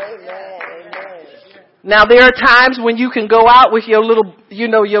through. Now there are times when you can go out with your little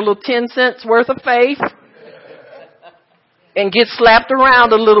 10 cents worth of faith and get slapped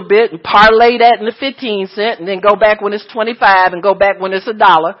around a little bit and parlay that into 15 cents and then go back when it's 25 and go back when it's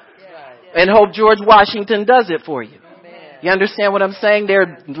 $1 and hope George Washington does it for you. You understand what I'm saying? There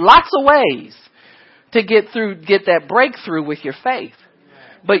are lots of ways to get that breakthrough with your faith.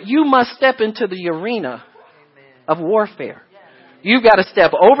 But you must step into the arena of warfare. You've got to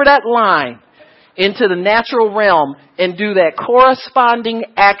step over that line into the natural realm and do that corresponding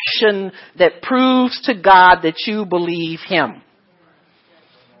action that proves to God that you believe Him.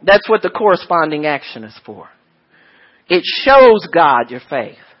 That's what the corresponding action is for. It shows God your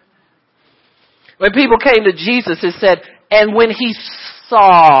faith. When people came to Jesus, it said, and when He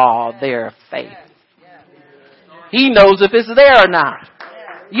saw their faith. He knows if it's there or not.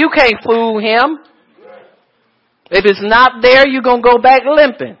 You can't fool Him. If it's not there, you're going to go back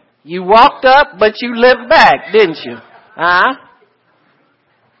limping. You walked up, but you limped back, didn't you?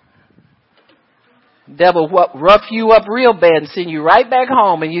 Devil rough you up real bad and send you right back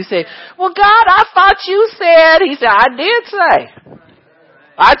home. And you say, well, God, I thought you said. He said, I did say.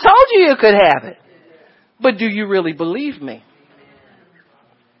 I told you could have it. But do you really believe me?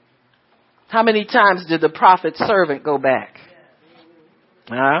 How many times did the prophet's servant go back?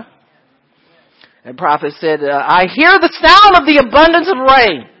 And prophet said, I hear the sound of the abundance of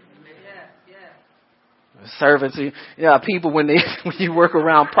rain. Servants, people when you work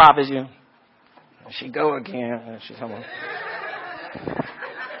around prophets, she go again. She's talking about,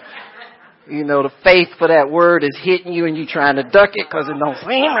 the faith for that word is hitting you and you trying to duck it because it don't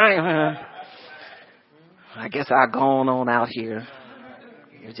seem right. I guess I'll go on out here.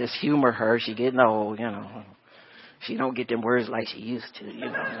 You just humor her. She getting old, She don't get them words like she used to,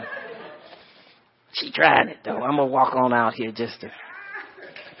 She trying it though. I'm gonna walk on out here just to.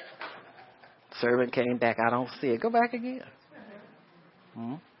 Servant came back. I don't see it. Go back again.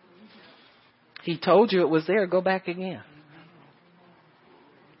 He told you it was there. Go back again.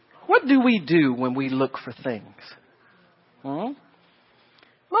 What do we do when we look for things?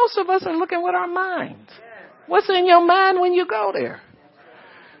 Most of us are looking with our minds. What's in your mind when you go there?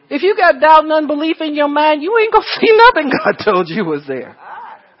 If you got doubt and unbelief in your mind, you ain't going to see nothing God told you was there.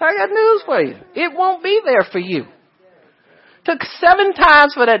 I got news for you. It won't be there for you. Took 7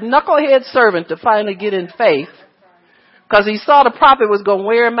 times for that knucklehead servant to finally get in faith because he saw the prophet was going to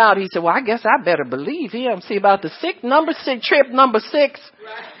wear him out. He said, well, I guess I better believe him. See, about the trip number 6.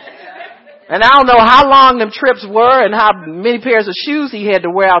 And I don't know how long them trips were and how many pairs of shoes he had to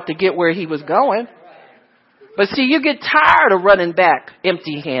wear out to get where he was going. But see, you get tired of running back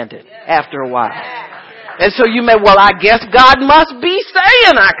empty-handed after a while. And so you may, I guess God must be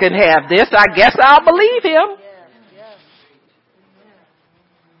saying I can have this. I guess I'll believe him.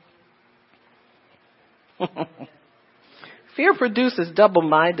 Fear produces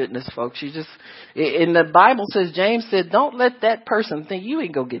double-mindedness, folks. In the Bible says, James said, don't let that person think you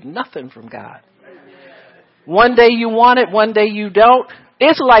ain't going to get nothing from God. One day you want it, one day you don't.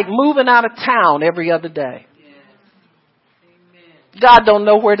 It's like moving out of town every other day. God don't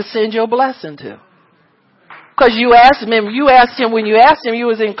know where to send your blessing to. Because you asked him when you asked him, you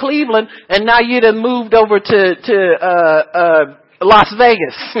was in Cleveland, and now you done moved over to Las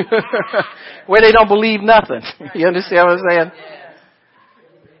Vegas, where they don't believe nothing. You understand what I'm saying?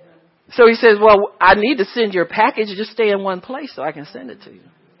 So he says, well, I need to send your package. Just stay in one place so I can send it to you.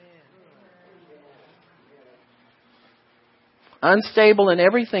 Unstable in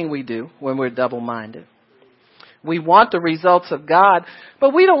everything we do when we're double-minded. We want the results of God,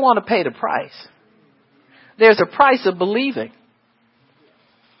 but we don't want to pay the price. There's a price of believing.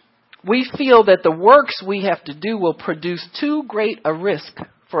 We feel that the works we have to do will produce too great a risk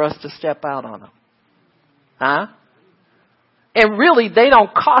for us to step out on them. And really, they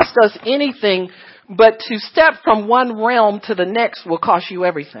don't cost us anything, but to step from one realm to the next will cost you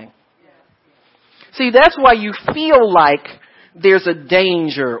everything. See, that's why you feel like there's a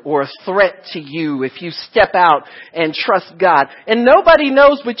danger or a threat to you if you step out and trust God. And nobody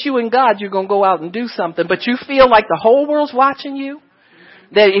knows but you and God you're going to go out and do something, but you feel like the whole world's watching you.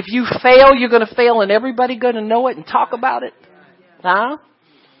 That if you fail, you're going to fail and everybody going to know it and talk about it. And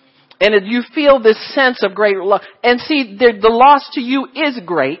if you feel this sense of great loss. And see, the loss to you is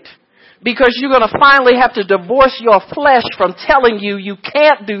great because you're going to finally have to divorce your flesh from telling you you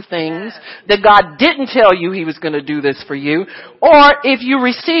can't do things that God didn't tell you he was going to do this for you. Or if you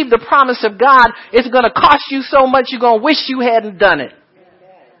receive the promise of God, it's going to cost you so much you're going to wish you hadn't done it.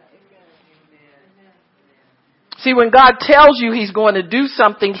 See, when God tells you he's going to do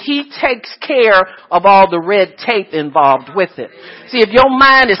something, he takes care of all the red tape involved with it. See, if your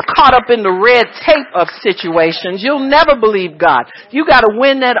mind is caught up in the red tape of situations, you'll never believe God. You got to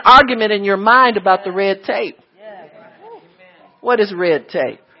win that argument in your mind about the red tape. What is red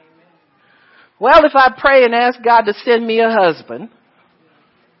tape? Well, if I pray and ask God to send me a husband,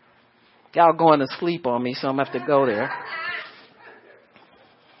 y'all going to sleep on me, so I'm going to have to go there.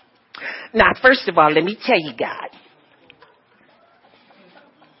 Now, first of all, let me tell you, God.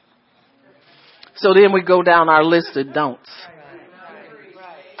 So then we go down our list of don'ts.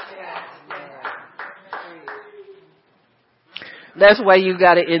 That's why you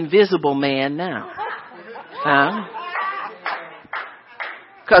got an invisible man now.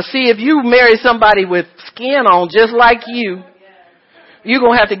 Because see, if you marry somebody with skin on just like you, you're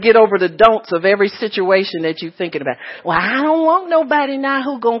going to have to get over the don'ts of every situation that you're thinking about. Well, I don't want nobody now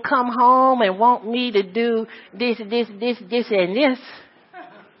who going to come home and want me to do this, and this.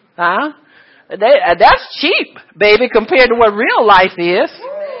 That's cheap, baby, compared to what real life is.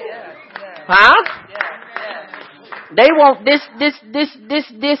 They want this,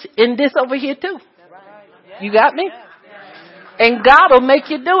 and this over here too. You got me? And God will make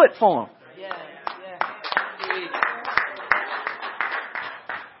you do it for them.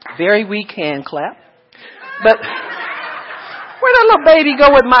 Very weak hand clap. But where'd that little baby go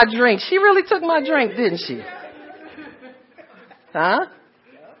with my drink? She really took my drink, didn't she?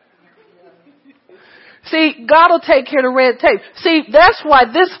 See, God will take care of the red tape. See, that's why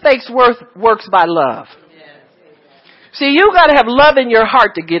this faith works by love. See, you got to have love in your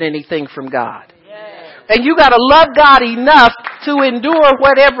heart to get anything from God. And you got to love God enough to endure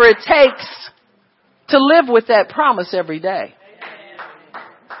whatever it takes to live with that promise every day.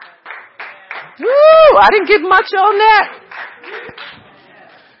 Woo, I didn't get much on that.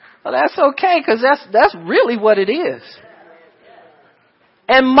 Well, that's okay, because that's really what it is.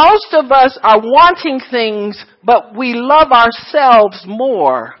 And most of us are wanting things, but we love ourselves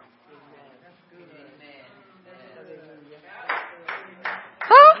more.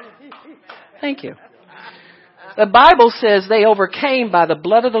 Huh? Thank you. The Bible says they overcame by the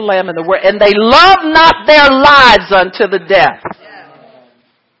blood of the Lamb and the word, and they loved not their lives unto the death.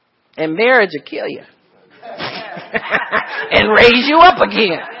 And marriage will kill you. And raise you up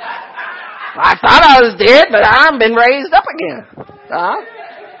again. I thought I was dead, but I've been raised up again. Huh?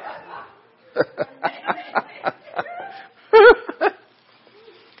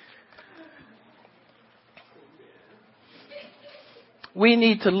 We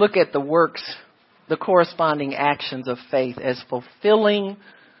need to look at the works, the corresponding actions of faith as fulfilling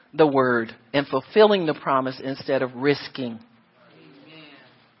the word and fulfilling the promise instead of risking.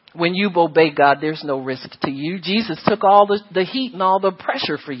 When you obey God, there's no risk to you. Jesus took all the heat and all the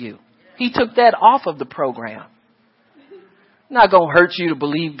pressure for you. He took that off of the program. Not going to hurt you to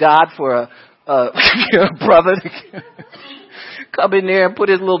believe God for a brother to come in there and put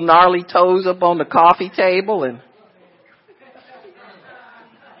his little gnarly toes up on the coffee table. And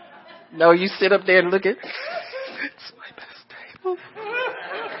no, you sit up there and look at, it's my best table.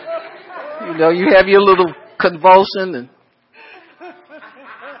 You know, you have your little convulsion and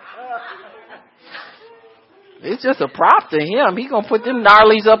it's just a prop to him. He gonna put them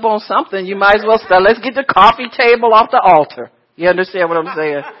gnarlies up on something. You might as well start. Let's get the coffee table off the altar. You understand what I'm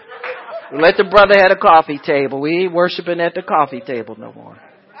saying? Let the brother have a coffee table. We ain't worshiping at the coffee table no more.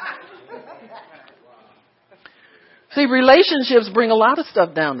 See, relationships bring a lot of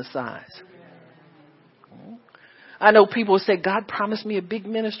stuff down to size. I know people say, God promised me a big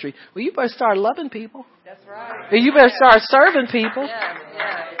ministry. Well, you better start loving people. That's right. And you better start serving people.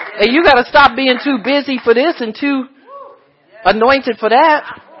 And you got to stop being too busy for this and too anointed for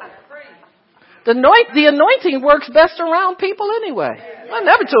that. The anointing works best around people anyway. I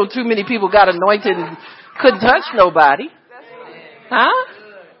never told too many people got anointed and couldn't touch nobody. Huh?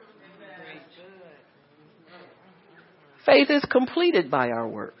 Faith is completed by our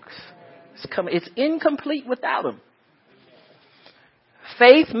works. It's incomplete without them.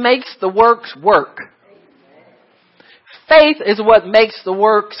 Faith makes the works work. Faith is what makes the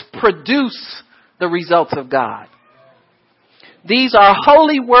works produce the results of God. These are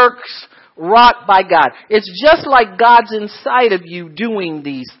holy works wrought by God. It's just like God's inside of you doing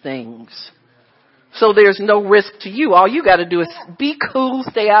these things. So there's no risk to you. All you got to do is be cool,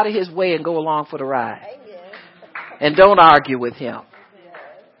 stay out of his way, and go along for the ride. And don't argue with him.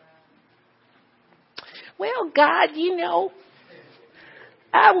 Well, God, you know,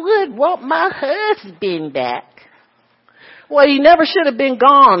 I would want my husband back. Well, he never should have been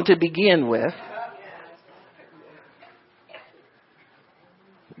gone to begin with.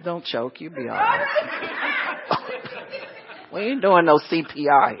 Don't choke, you'll be all right. We ain't doing no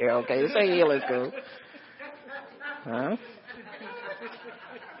CPR here, okay? This ain't healing school. Huh?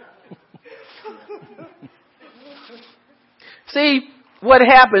 See, what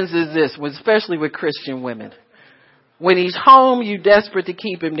happens is this, especially with Christian women. When he's home, you're desperate to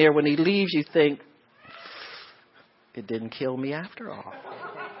keep him there. When he leaves, you think, it didn't kill me after all.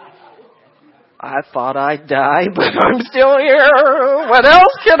 I thought I'd die, but I'm still here. What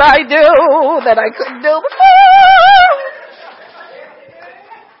else can I do that I couldn't do before?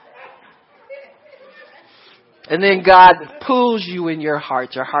 And then God pulls you in your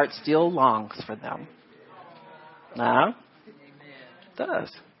heart. Your heart still longs for them. Now, it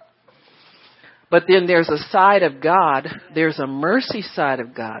does. But then there's a side of God, there's a mercy side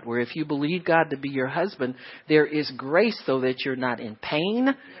of God, where if you believe God to be your husband, there is grace so that you're not in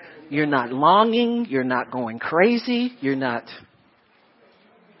pain, you're not longing, you're not going crazy, you're not,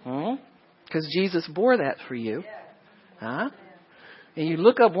 because Jesus bore that for you. Huh? And you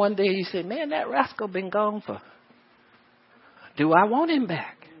look up one day and you say, man, that rascal been gone for, do I want him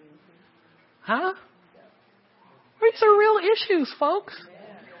back? Huh? These are real issues, folks.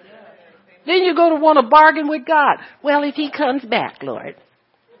 Then you go to want to bargain with God. Well, if he comes back, Lord,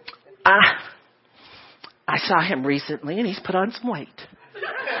 I saw him recently and he's put on some weight.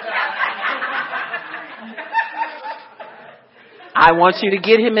 I want you to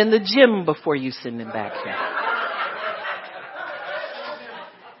get him in the gym before you send him back here.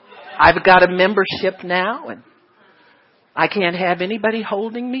 I've got a membership now and I can't have anybody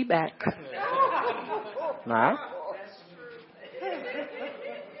holding me back. No?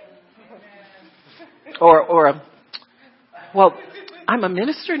 well, I'm a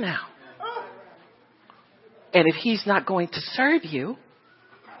minister now. And if he's not going to serve you,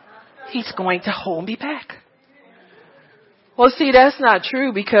 he's going to hold me back. Well, see, that's not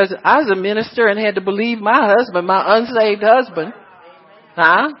true, because I was a minister and had to believe my husband, my unsaved husband.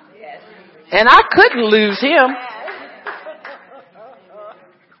 Huh? And I couldn't lose him.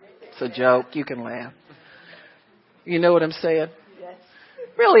 It's a joke. You can laugh. You know what I'm saying?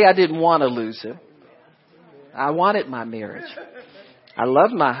 Really, I didn't want to lose him. I wanted my marriage. I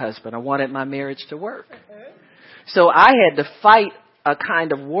loved my husband. I wanted my marriage to work. So I had to fight a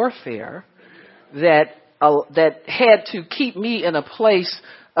kind of warfare that had to keep me in a place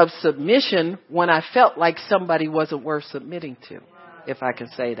of submission when I felt like somebody wasn't worth submitting to, if I can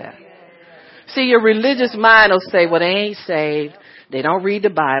say that. See, your religious mind will say, well, they ain't saved. They don't read the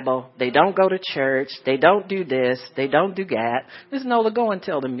Bible. They don't go to church. They don't do this. They don't do that. Miss Nola, go and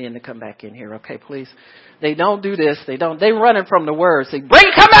tell the men to come back in here, okay, please. They don't do this. They running from the word. Say, come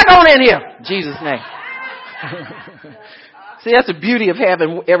back on in here. In Jesus' name. See, that's the beauty of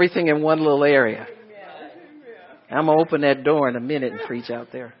having everything in one little area. I'm going to open that door in a minute and preach out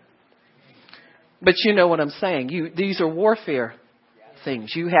there. But you know what I'm saying. These are warfare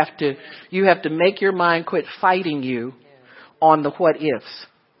things. You have to make your mind quit fighting you on the what ifs.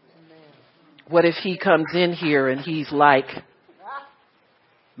 What if he comes in here and he's like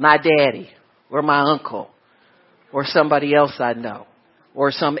my daddy or my uncle or somebody else I know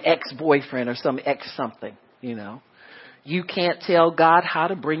or some ex-boyfriend or some ex-something, you know. You can't tell God how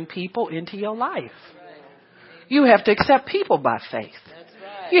to bring people into your life. You have to accept people by faith.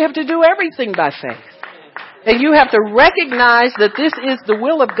 You have to do everything by faith. And you have to recognize that this is the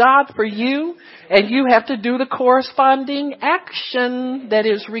will of God for you, and you have to do the corresponding action that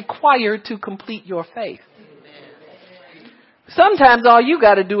is required to complete your faith. Sometimes all you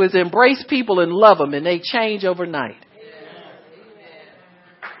got to do is embrace people and love them, and they change overnight.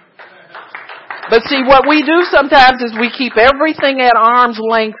 But see, what we do sometimes is we keep everything at arm's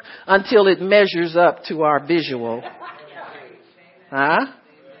length until it measures up to our visual. Huh?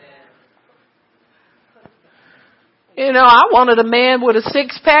 You know, I wanted a man with a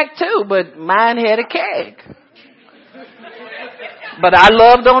six-pack too, but mine had a keg. But I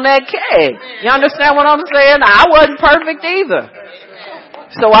loved on that keg. You understand what I'm saying? I wasn't perfect either.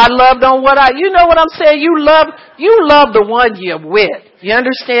 So I loved on you know what I'm saying? You love the one you're with. You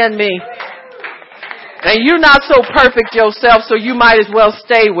understand me? And you're not so perfect yourself, so you might as well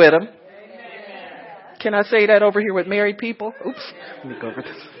stay with him. Can I say that over here with married people? Oops. Let me go over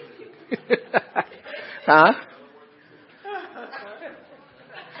this. Huh?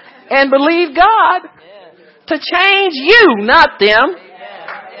 And believe God to change you, not them.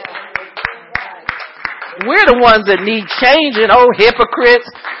 We're the ones that need changing. Oh, hypocrites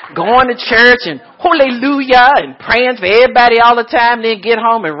going to church and hallelujah and praying for everybody all the time. Then get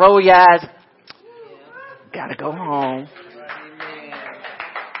home and roll your eyes. Gotta go home.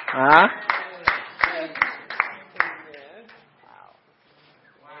 Huh?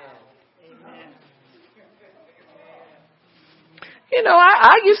 You know,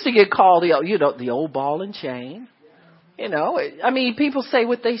 I used to get called the old ball and chain. You know, I mean, people say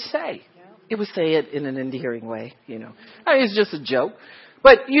what they say. It would say it in an endearing way, you know. I mean, it's just a joke.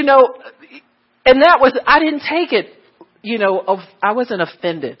 But, you know, and I didn't take it, you know, I wasn't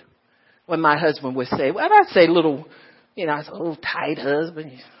offended when my husband would say, well, I'd say little, you know, I said, oh, tight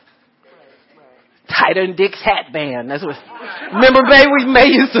husband. Tighter than Dick's hat band. That's what, remember, baby, May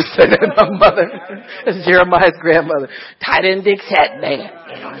used to say that, my mother. That's Jeremiah's grandmother. Tighter than Dick's hat band.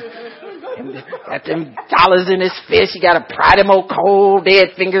 You know, got them dollars in his fist. You got to pry them old cold dead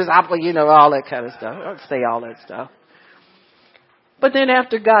fingers off, you know, all that kind of stuff. I don't say all that stuff. But then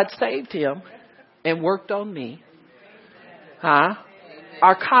after God saved him and worked on me,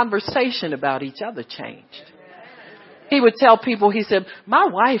 our conversation about each other changed. He would tell people, he said, my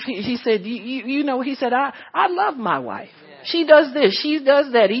wife, he said, you know, he said, I love my wife. She does this, she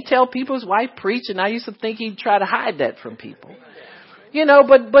does that. He'd tell people his wife preached, and I used to think he'd try to hide that from people. You know,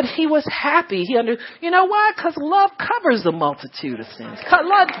 but he was happy. You know why? Because love covers a multitude of sins.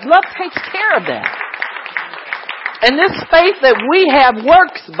 Love takes care of that. And this faith that we have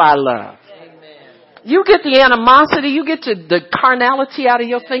works by love. You get the animosity, you get the carnality out of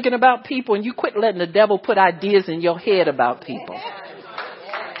your thinking about people, and you quit letting the devil put ideas in your head about people.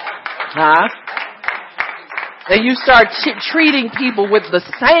 And you start treating people with the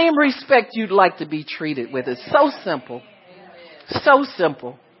same respect you'd like to be treated with. It's so simple. So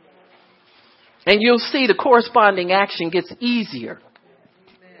simple. And you'll see the corresponding action gets easier.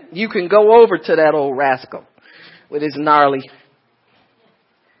 You can go over to that old rascal with his gnarly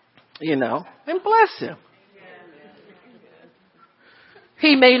and bless him.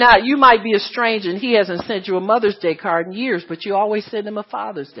 He may not, you might be a stranger and he hasn't sent you a Mother's Day card in years, but you always send him a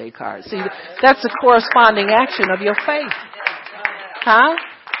Father's Day card. See, that's a corresponding action of your faith. Huh?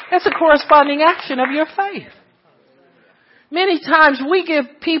 That's a corresponding action of your faith. Many times we give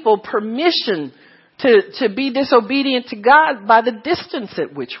people permission to be disobedient to God by the distance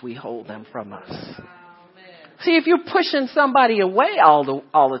at which we hold them from us. See, if you're pushing somebody away all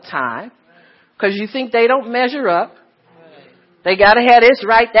the time because you think they don't measure up, they got to have this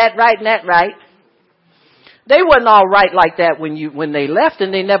right, that right, and that right. They wasn't all right like that when they left,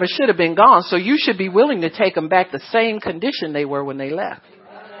 and they never should have been gone. So you should be willing to take them back the same condition they were when they left.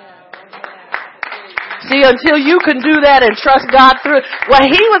 See, until you can do that and trust God through it. Well,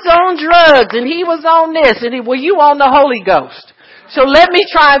 he was on drugs and he was on this and you on the Holy Ghost. So let me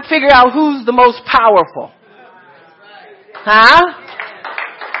try and figure out who's the most powerful. Huh?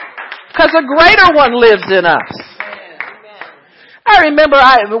 Because a greater one lives in us. I remember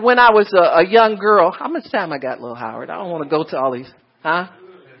when I was a young girl. How much time I got, little Howard? I don't want to go to all these. Huh?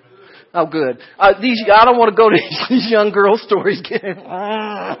 Oh, good. I don't want to go to these young girl stories.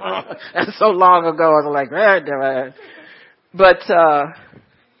 That's so long ago. I was like, but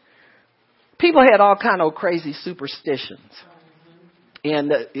people had all kind of crazy superstitions.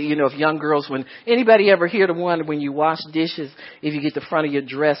 And, if young girls, when anybody ever hear the one when you wash dishes, if you get the front of your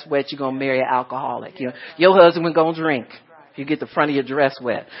dress wet, you're going to marry an alcoholic. Your husband going to drink if you get the front of your dress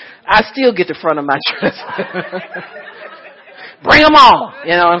wet. I still get the front of my dress wet. Bring them on.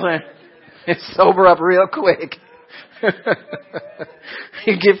 You know what I'm saying? Sober up real quick.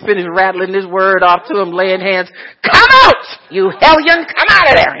 You get finished rattling this word off to him, laying hands. Come out, you hellion! Come out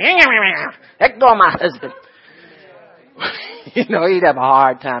of there! Let go of my husband. He'd have a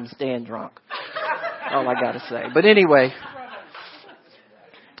hard time staying drunk. All I gotta say. But anyway,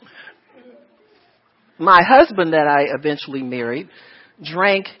 my husband that I eventually married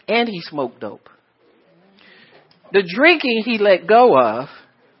drank and he smoked dope. The drinking he let go of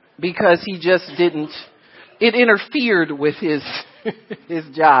because he just it interfered with his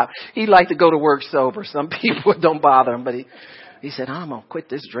job. He liked to go to work sober. Some people don't bother him, but he said, I'm going to quit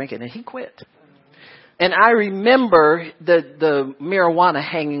this drinking, and he quit. And I remember the marijuana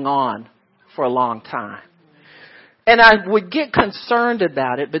hanging on for a long time. And I would get concerned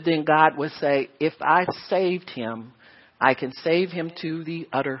about it, but then God would say, if I saved him, I can save him to the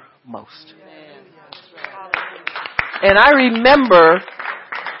uttermost. And I remember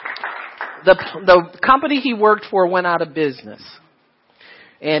the company he worked for went out of business.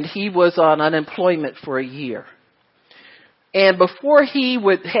 And he was on unemployment for a year. And before he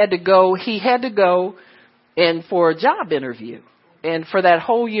had to go and for a job interview. And for that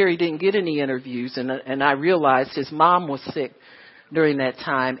whole year, he didn't get any interviews. And I realized his mom was sick during that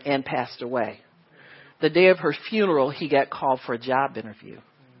time and passed away. The day of her funeral, he got called for a job interview.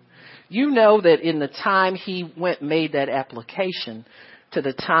 You know that in the time he made that application to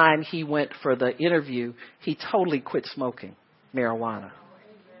the time he went for the interview, he totally quit smoking marijuana.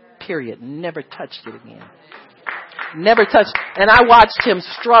 Period. Never touched it again. Never touched. And I watched him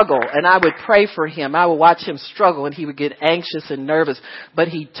struggle, and I would pray for him. I would watch him struggle, and he would get anxious and nervous, but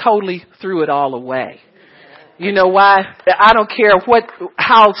he totally threw it all away. You know why? I don't care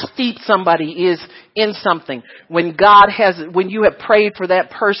how steep somebody is in something. When you have prayed for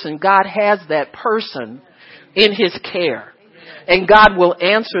that person, God has that person in his care. And God will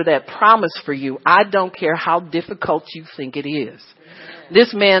answer that promise for you. I don't care how difficult you think it is.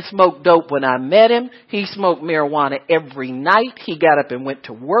 This man smoked dope when I met him. He smoked marijuana every night. He got up and went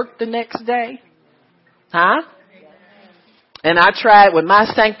to work the next day. Huh? And I tried with my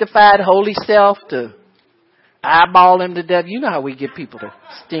sanctified holy self to eyeball him to death. You know how we give people the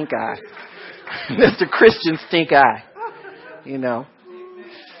stink eye. That's the Christian stink eye.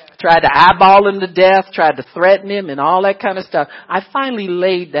 Tried to eyeball him to death, tried to threaten him and all that kind of stuff. I finally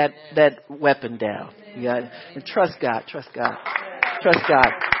laid that weapon down. Yeah. And trust God. Trust God.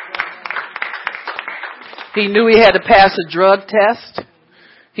 He knew he had to pass a drug test.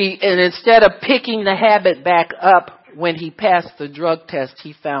 And instead of picking the habit back up when he passed the drug test,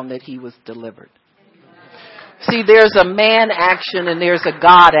 he found that he was delivered. See, there's a man action and there's a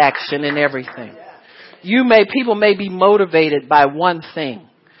God action in everything. People may be motivated by one thing.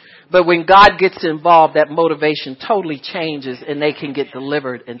 But when God gets involved, that motivation totally changes and they can get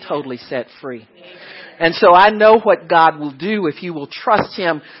delivered and totally set free. And so I know what God will do if you will trust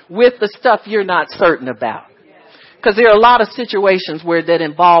him with the stuff you're not certain about. Because there are a lot of situations that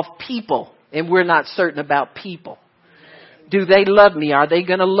involve people and we're not certain about people. Do they love me? Are they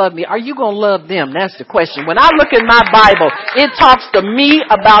going to love me? Are you going to love them? That's the question. When I look in my Bible, it talks to me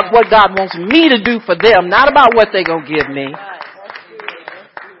about what God wants me to do for them, not about what they're going to give me.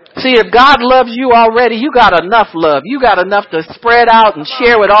 See, if God loves you already, you got enough love. You got enough to spread out and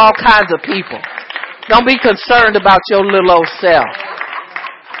share with all kinds of people. Don't be concerned about your little old self.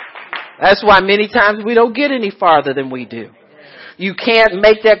 That's why many times we don't get any farther than we do. You can't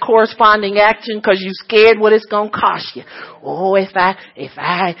make that corresponding action because you're scared what it's going to cost you. Oh, if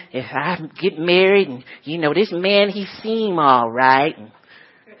I get married and, this man, he seem all right.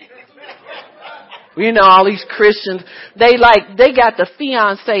 All these Christians, they got the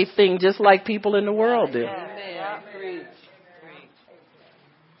fiancé thing just like people in the world do.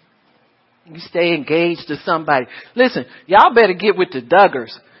 You stay engaged to somebody. Listen, y'all better get with the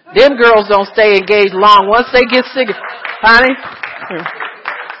Duggars. Them girls don't stay engaged long. Once they get sick, honey,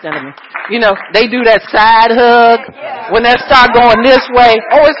 they do that side hug. When they start going this way,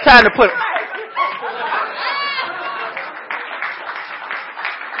 oh, it's time to put.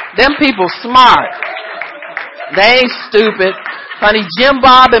 Them people smart. They ain't stupid. Honey, Jim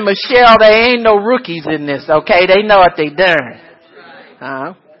Bob and Michelle, they ain't no rookies in this, okay? They know what they done.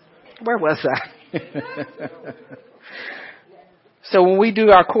 Where was I? So when we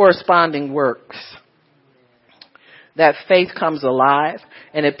do our corresponding works, that faith comes alive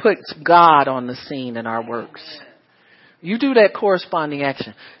and it puts God on the scene in our works. You do that corresponding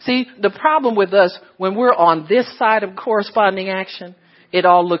action. See, the problem with us, when we're on this side of corresponding action, it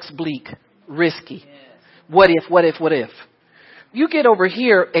all looks bleak, risky. What if? You get over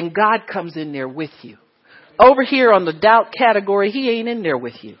here and God comes in there with you. Over here on the doubt category, he ain't in there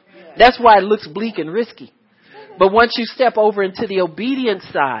with you. That's why it looks bleak and risky. But once you step over into the obedient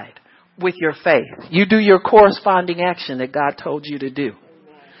side with your faith, you do your corresponding action that God told you to do.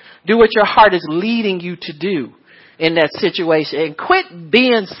 Do what your heart is leading you to do in that situation. And quit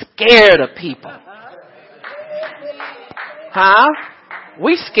being scared of people.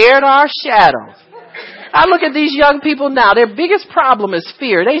 We scared our shadows. I look at these young people now. Their biggest problem is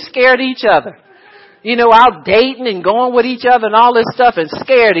fear. They scared each other. Out dating and going with each other and all this stuff and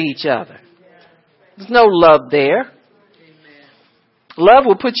scared of each other. There's no love there. Love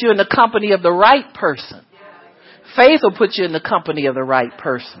will put you in the company of the right person. Faith will put you in the company of the right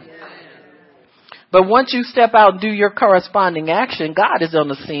person. But once you step out and do your corresponding action, God is on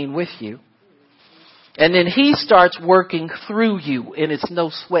the scene with you. And then he starts working through you, and it's no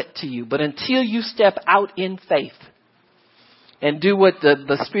sweat to you. But until you step out in faith and do what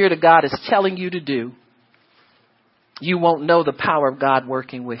the Spirit of God is telling you to do, you won't know the power of God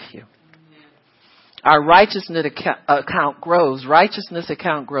working with you. Our righteousness account grows. Righteousness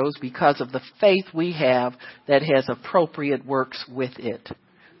account grows because of the faith we have that has appropriate works with it.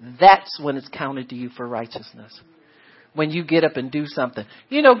 That's when it's counted to you for righteousness. When you get up and do something.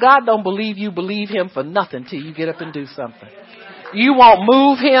 God don't believe you believe him for nothing till you get up and do something. You won't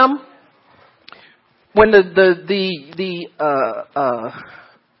move him. When the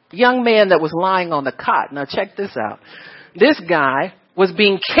young man that was lying on the cot, now check this out. This guy was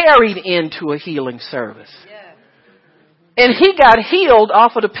being carried into a healing service. And he got healed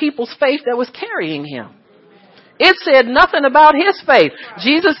off of the people's faith that was carrying him. It said nothing about his faith.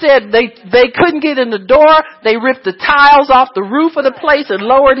 Jesus said they couldn't get in the door. They ripped the tiles off the roof of the place and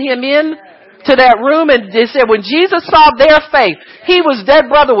lowered him in to that room. And they said when Jesus saw their faith, that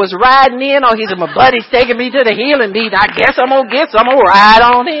brother was riding in. Oh, he said, my buddy's taking me to the healing need. I guess I'm going to get some. I'm going to ride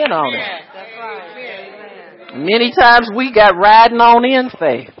on in on it. Many times we got riding on in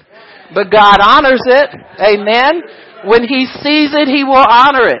faith. But God honors it. Amen. When he sees it, he will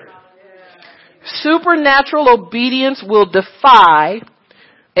honor it. Supernatural obedience will defy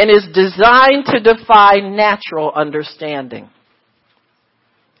and is designed to defy natural understanding.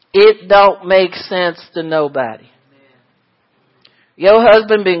 It don't make sense to nobody. Your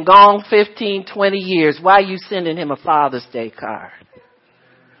husband been gone 15, 20 years. Why are you sending him a Father's Day card?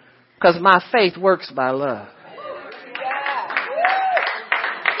 Because my faith works by love.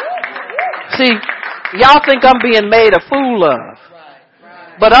 See, y'all think I'm being made a fool of.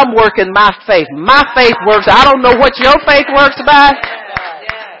 But I'm working my faith. My faith works. I don't know what your faith works by.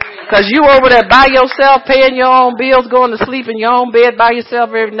 Because you over there by yourself, paying your own bills, going to sleep in your own bed by yourself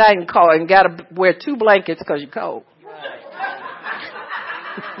every night and got to wear 2 blankets because you're cold.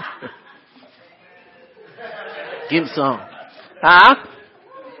 Give him some.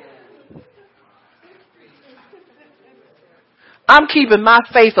 I'm keeping my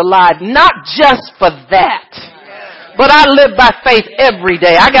faith alive, not just for that. But I live by faith every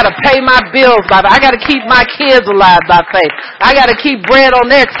day. I got to pay my bills by faith. I got to keep my kids alive by faith. I got to keep bread on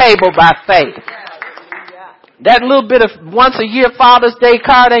their table by faith. That little bit of once a year Father's Day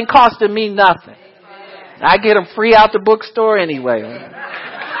card ain't costing me nothing. I get them free out the bookstore anyway.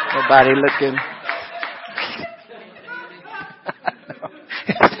 Nobody looking.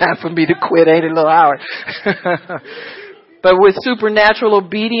 It's time for me to quit, ain't it, little Howard? But with supernatural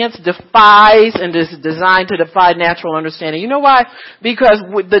obedience defies and is designed to defy natural understanding. You know why? Because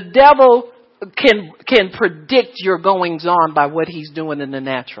the devil can predict your goings on by what he's doing in the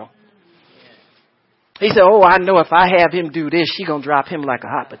natural. He said, oh, I know if I have him do this, she gonna drop him like a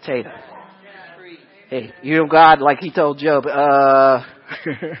hot potato. Hey, you know God, like he told Job,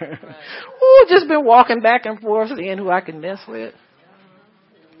 just been walking back and forth seeing who I can mess with.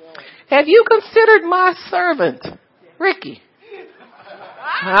 Have you considered my servant, Ricky?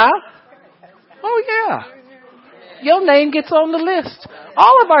 Huh? Oh, yeah. Your name gets on the list.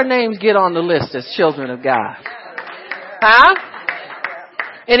 All of our names get on the list as children of God. Huh?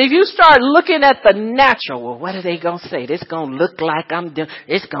 And if you start looking at the natural, well, what are they going to say? This going to look like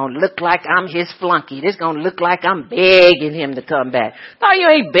it's going to look like I'm his flunky. This going to look like I'm begging him to come back. No, you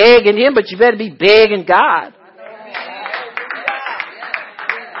ain't begging him, but you better be begging God.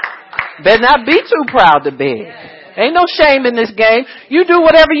 Better not be too proud to beg. Ain't no shame in this game. You do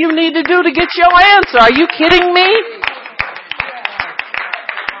whatever you need to do to get your answer. Are you kidding me?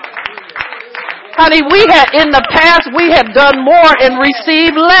 Honey, in the past, we have done more and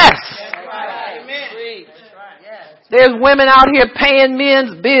received less. There's women out here paying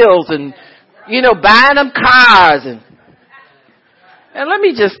men's bills and, buying them cars. And let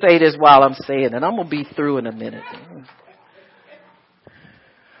me just say this while I'm saying it. I'm going to be through in a minute.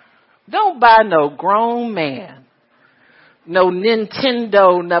 Don't buy no grown man, no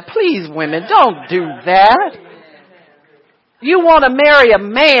Nintendo. Now, please, women, don't do that. You want to marry a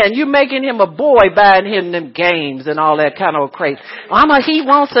man, you making him a boy, buying him them games and all that kind of crazy. He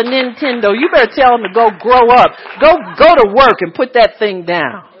wants a Nintendo. You better tell him to go grow up. Go to work and put that thing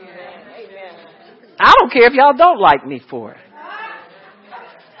down. I don't care if y'all don't like me for it.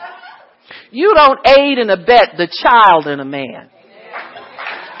 You don't aid and abet the child in a man.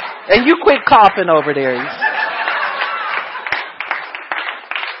 And you quit coughing over there.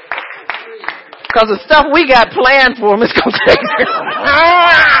 Because the stuff we got planned for him is going to take.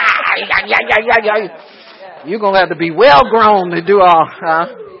 You're going to have to be well grown to do all.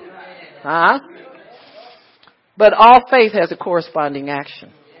 Huh? But all faith has a corresponding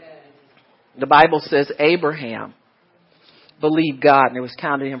action. The Bible says Abraham believed God and it was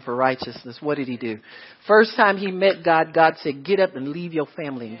counted him for righteousness. What did he do? First time he met God, God said, get up and leave your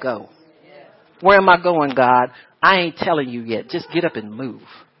family and go. Where am I going, God? I ain't telling you yet. Just get up and move.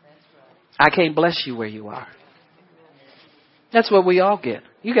 I can't bless you where you are. That's what we all get.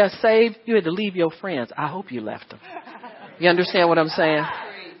 You got saved, you had to leave your friends. I hope you left them. You understand what I'm saying?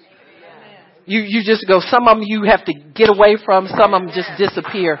 You just go, some of them you have to get away from, some of them just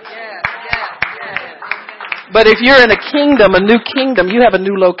disappear. But if you're in a kingdom, a new kingdom, you have a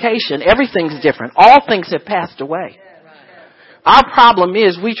new location. Everything's different. All things have passed away. Our problem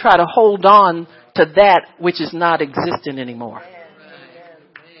is we try to hold on to that which is not existent anymore.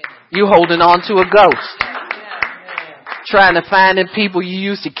 You holding on to a ghost. Trying to find the people you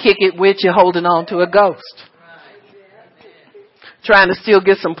used to kick it with, you're holding on to a ghost. Trying to still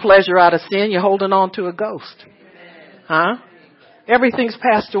get some pleasure out of sin, you're holding on to a ghost. Huh? Everything's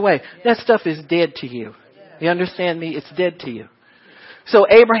passed away. That stuff is dead to you. You understand me? It's dead to you. So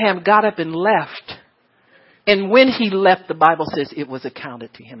Abraham got up and left. And when he left, the Bible says it was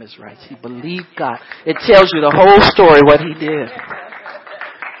accounted to him as right. He believed God. It tells you the whole story, what he did.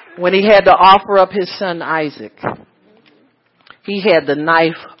 When he had to offer up his son Isaac, he had the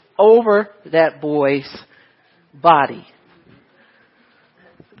knife over that boy's body.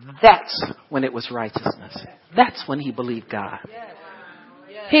 That's when it was righteousness. That's when he believed God.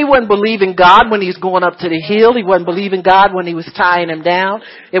 He wasn't believing God when he was going up to the hill. He wasn't believing God when he was tying him down.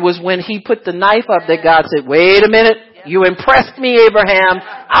 It was when he put the knife up that God said, wait a minute. You impressed me, Abraham.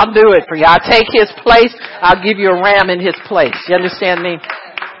 I'll do it for you. I'll take his place. I'll give you a ram in his place. You understand me?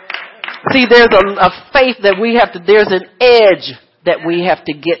 See, there's a faith that there's an edge that we have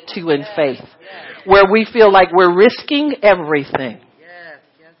to get to in faith where we feel like we're risking everything.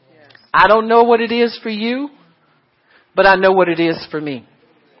 I don't know what it is for you, but I know what it is for me.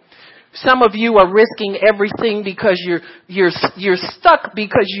 Some of you are risking everything because you're stuck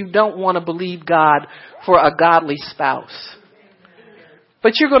because you don't want to believe God for a godly spouse.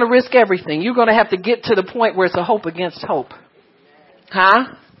 But you're going to risk everything. You're going to have to get to the point where it's a hope against hope.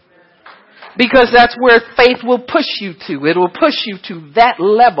 Huh? Because that's where faith will push you to. It will push you to that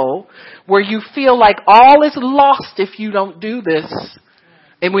level where you feel like all is lost if you don't do this.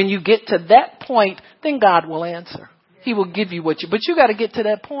 And when you get to that point, then God will answer. He will give you but you got to get to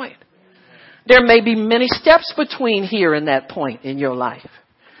that point. There may be many steps between here and that point in your life.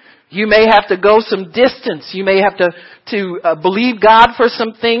 You may have to go some distance. You may have to believe God for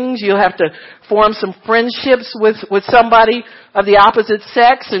some things. You'll have to form some friendships with somebody of the opposite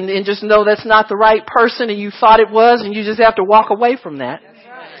sex and just know that's not the right person and you thought it was, and you just have to walk away from that.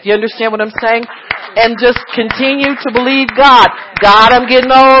 You understand what I'm saying? And just continue to believe God. God, I'm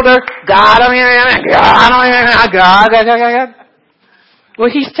getting older. God. Well,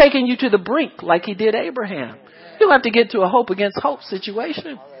 He's taking you to the brink like He did Abraham. You'll have to get to a hope against hope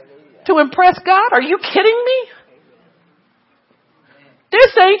situation to impress God. Are you kidding me?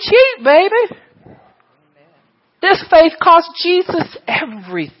 This ain't cheap, baby. This faith cost Jesus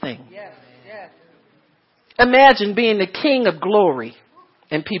everything. Imagine being the King of glory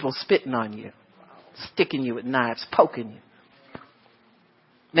and people spitting on you, sticking you with knives, poking you,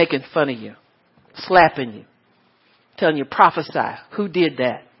 making fun of you, slapping you, telling you prophesy. Who did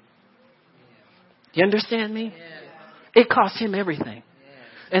that? You understand me? It cost Him everything.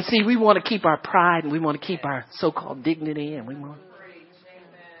 And see, we want to keep our pride and we want to keep our so-called dignity and we want.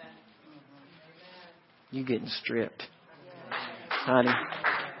 You're getting stripped, honey.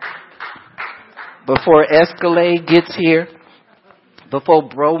 Before Escalade gets here, before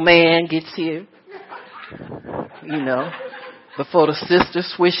Bro Man gets here, before the sister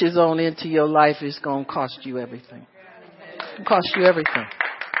swishes on into your life, it's going to cost you everything. It'll cost you everything.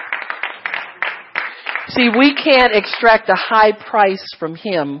 See, we can't extract a high price from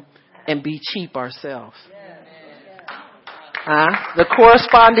Him and be cheap ourselves. The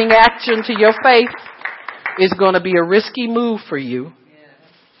corresponding action to your faith is going to be a risky move for you.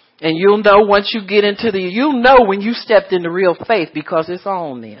 And you'll know once you get into you'll know when you stepped into real faith because it's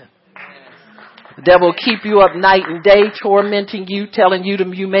on then. The devil will keep you up night and day, tormenting you, telling you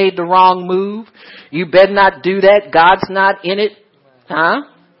you made the wrong move. You better not do that. God's not in it.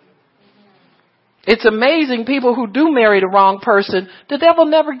 It's amazing people who do marry the wrong person, the devil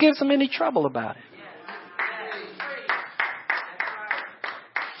never gives them any trouble about it.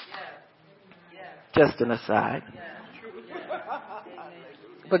 Just an aside.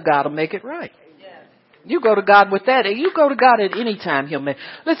 But God will make it right. You go to God with that. And you go to God at any time He'll make.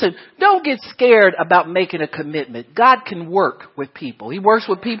 Listen, don't get scared about making a commitment. God can work with people. He works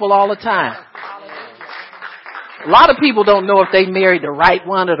with people all the time. A lot of people don't know if they married the right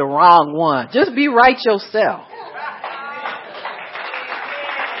one or the wrong one. Just be right yourself.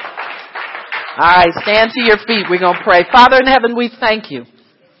 All right, stand to your feet. We're going to pray. Father in heaven, we thank You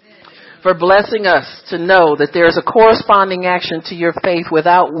for blessing us to know that there is a corresponding action to your faith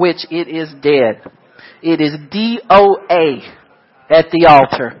without which it is dead. It is DOA at the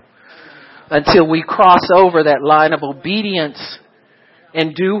altar until we cross over that line of obedience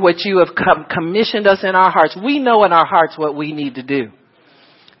and do what You have commissioned us in our hearts. We know in our hearts what we need to do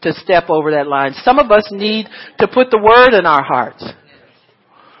to step over that line. Some of us need to put the word in our hearts.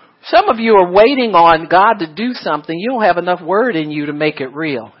 Some of you are waiting on God to do something. You don't have enough word in you to make it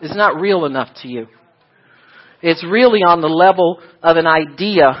real. It's not real enough to you. It's really on the level of an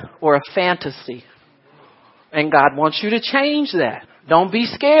idea or a fantasy. And God wants you to change that. Don't be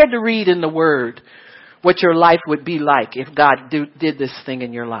scared to read in the Word what your life would be like if God did this thing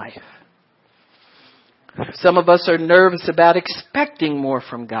in your life. Some of us are nervous about expecting more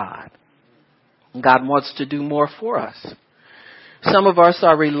from God. God wants to do more for us. Some of us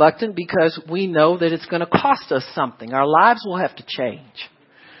are reluctant because we know that it's going to cost us something. Our lives will have to change.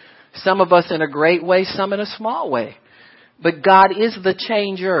 Some of us in a great way, some in a small way. But God is the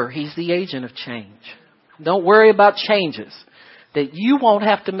changer. He's the agent of change. Don't worry about changes that you won't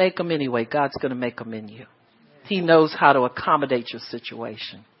have to make them anyway. God's going to make them in you. He knows how to accommodate your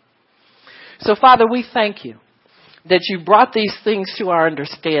situation. So, Father, we thank You that You brought these things to our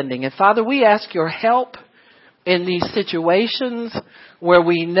understanding. And, Father, we ask Your help in these situations where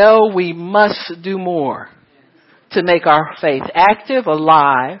we know we must do more to make our faith active,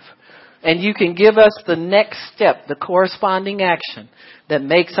 alive, and You can give us the next step, the corresponding action that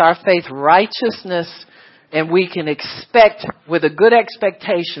makes our faith righteousness, and we can expect with a good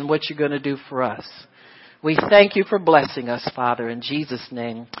expectation what You're going to do for us. We thank You for blessing us, Father, in Jesus'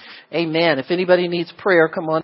 name. Amen. If anybody needs prayer, come on.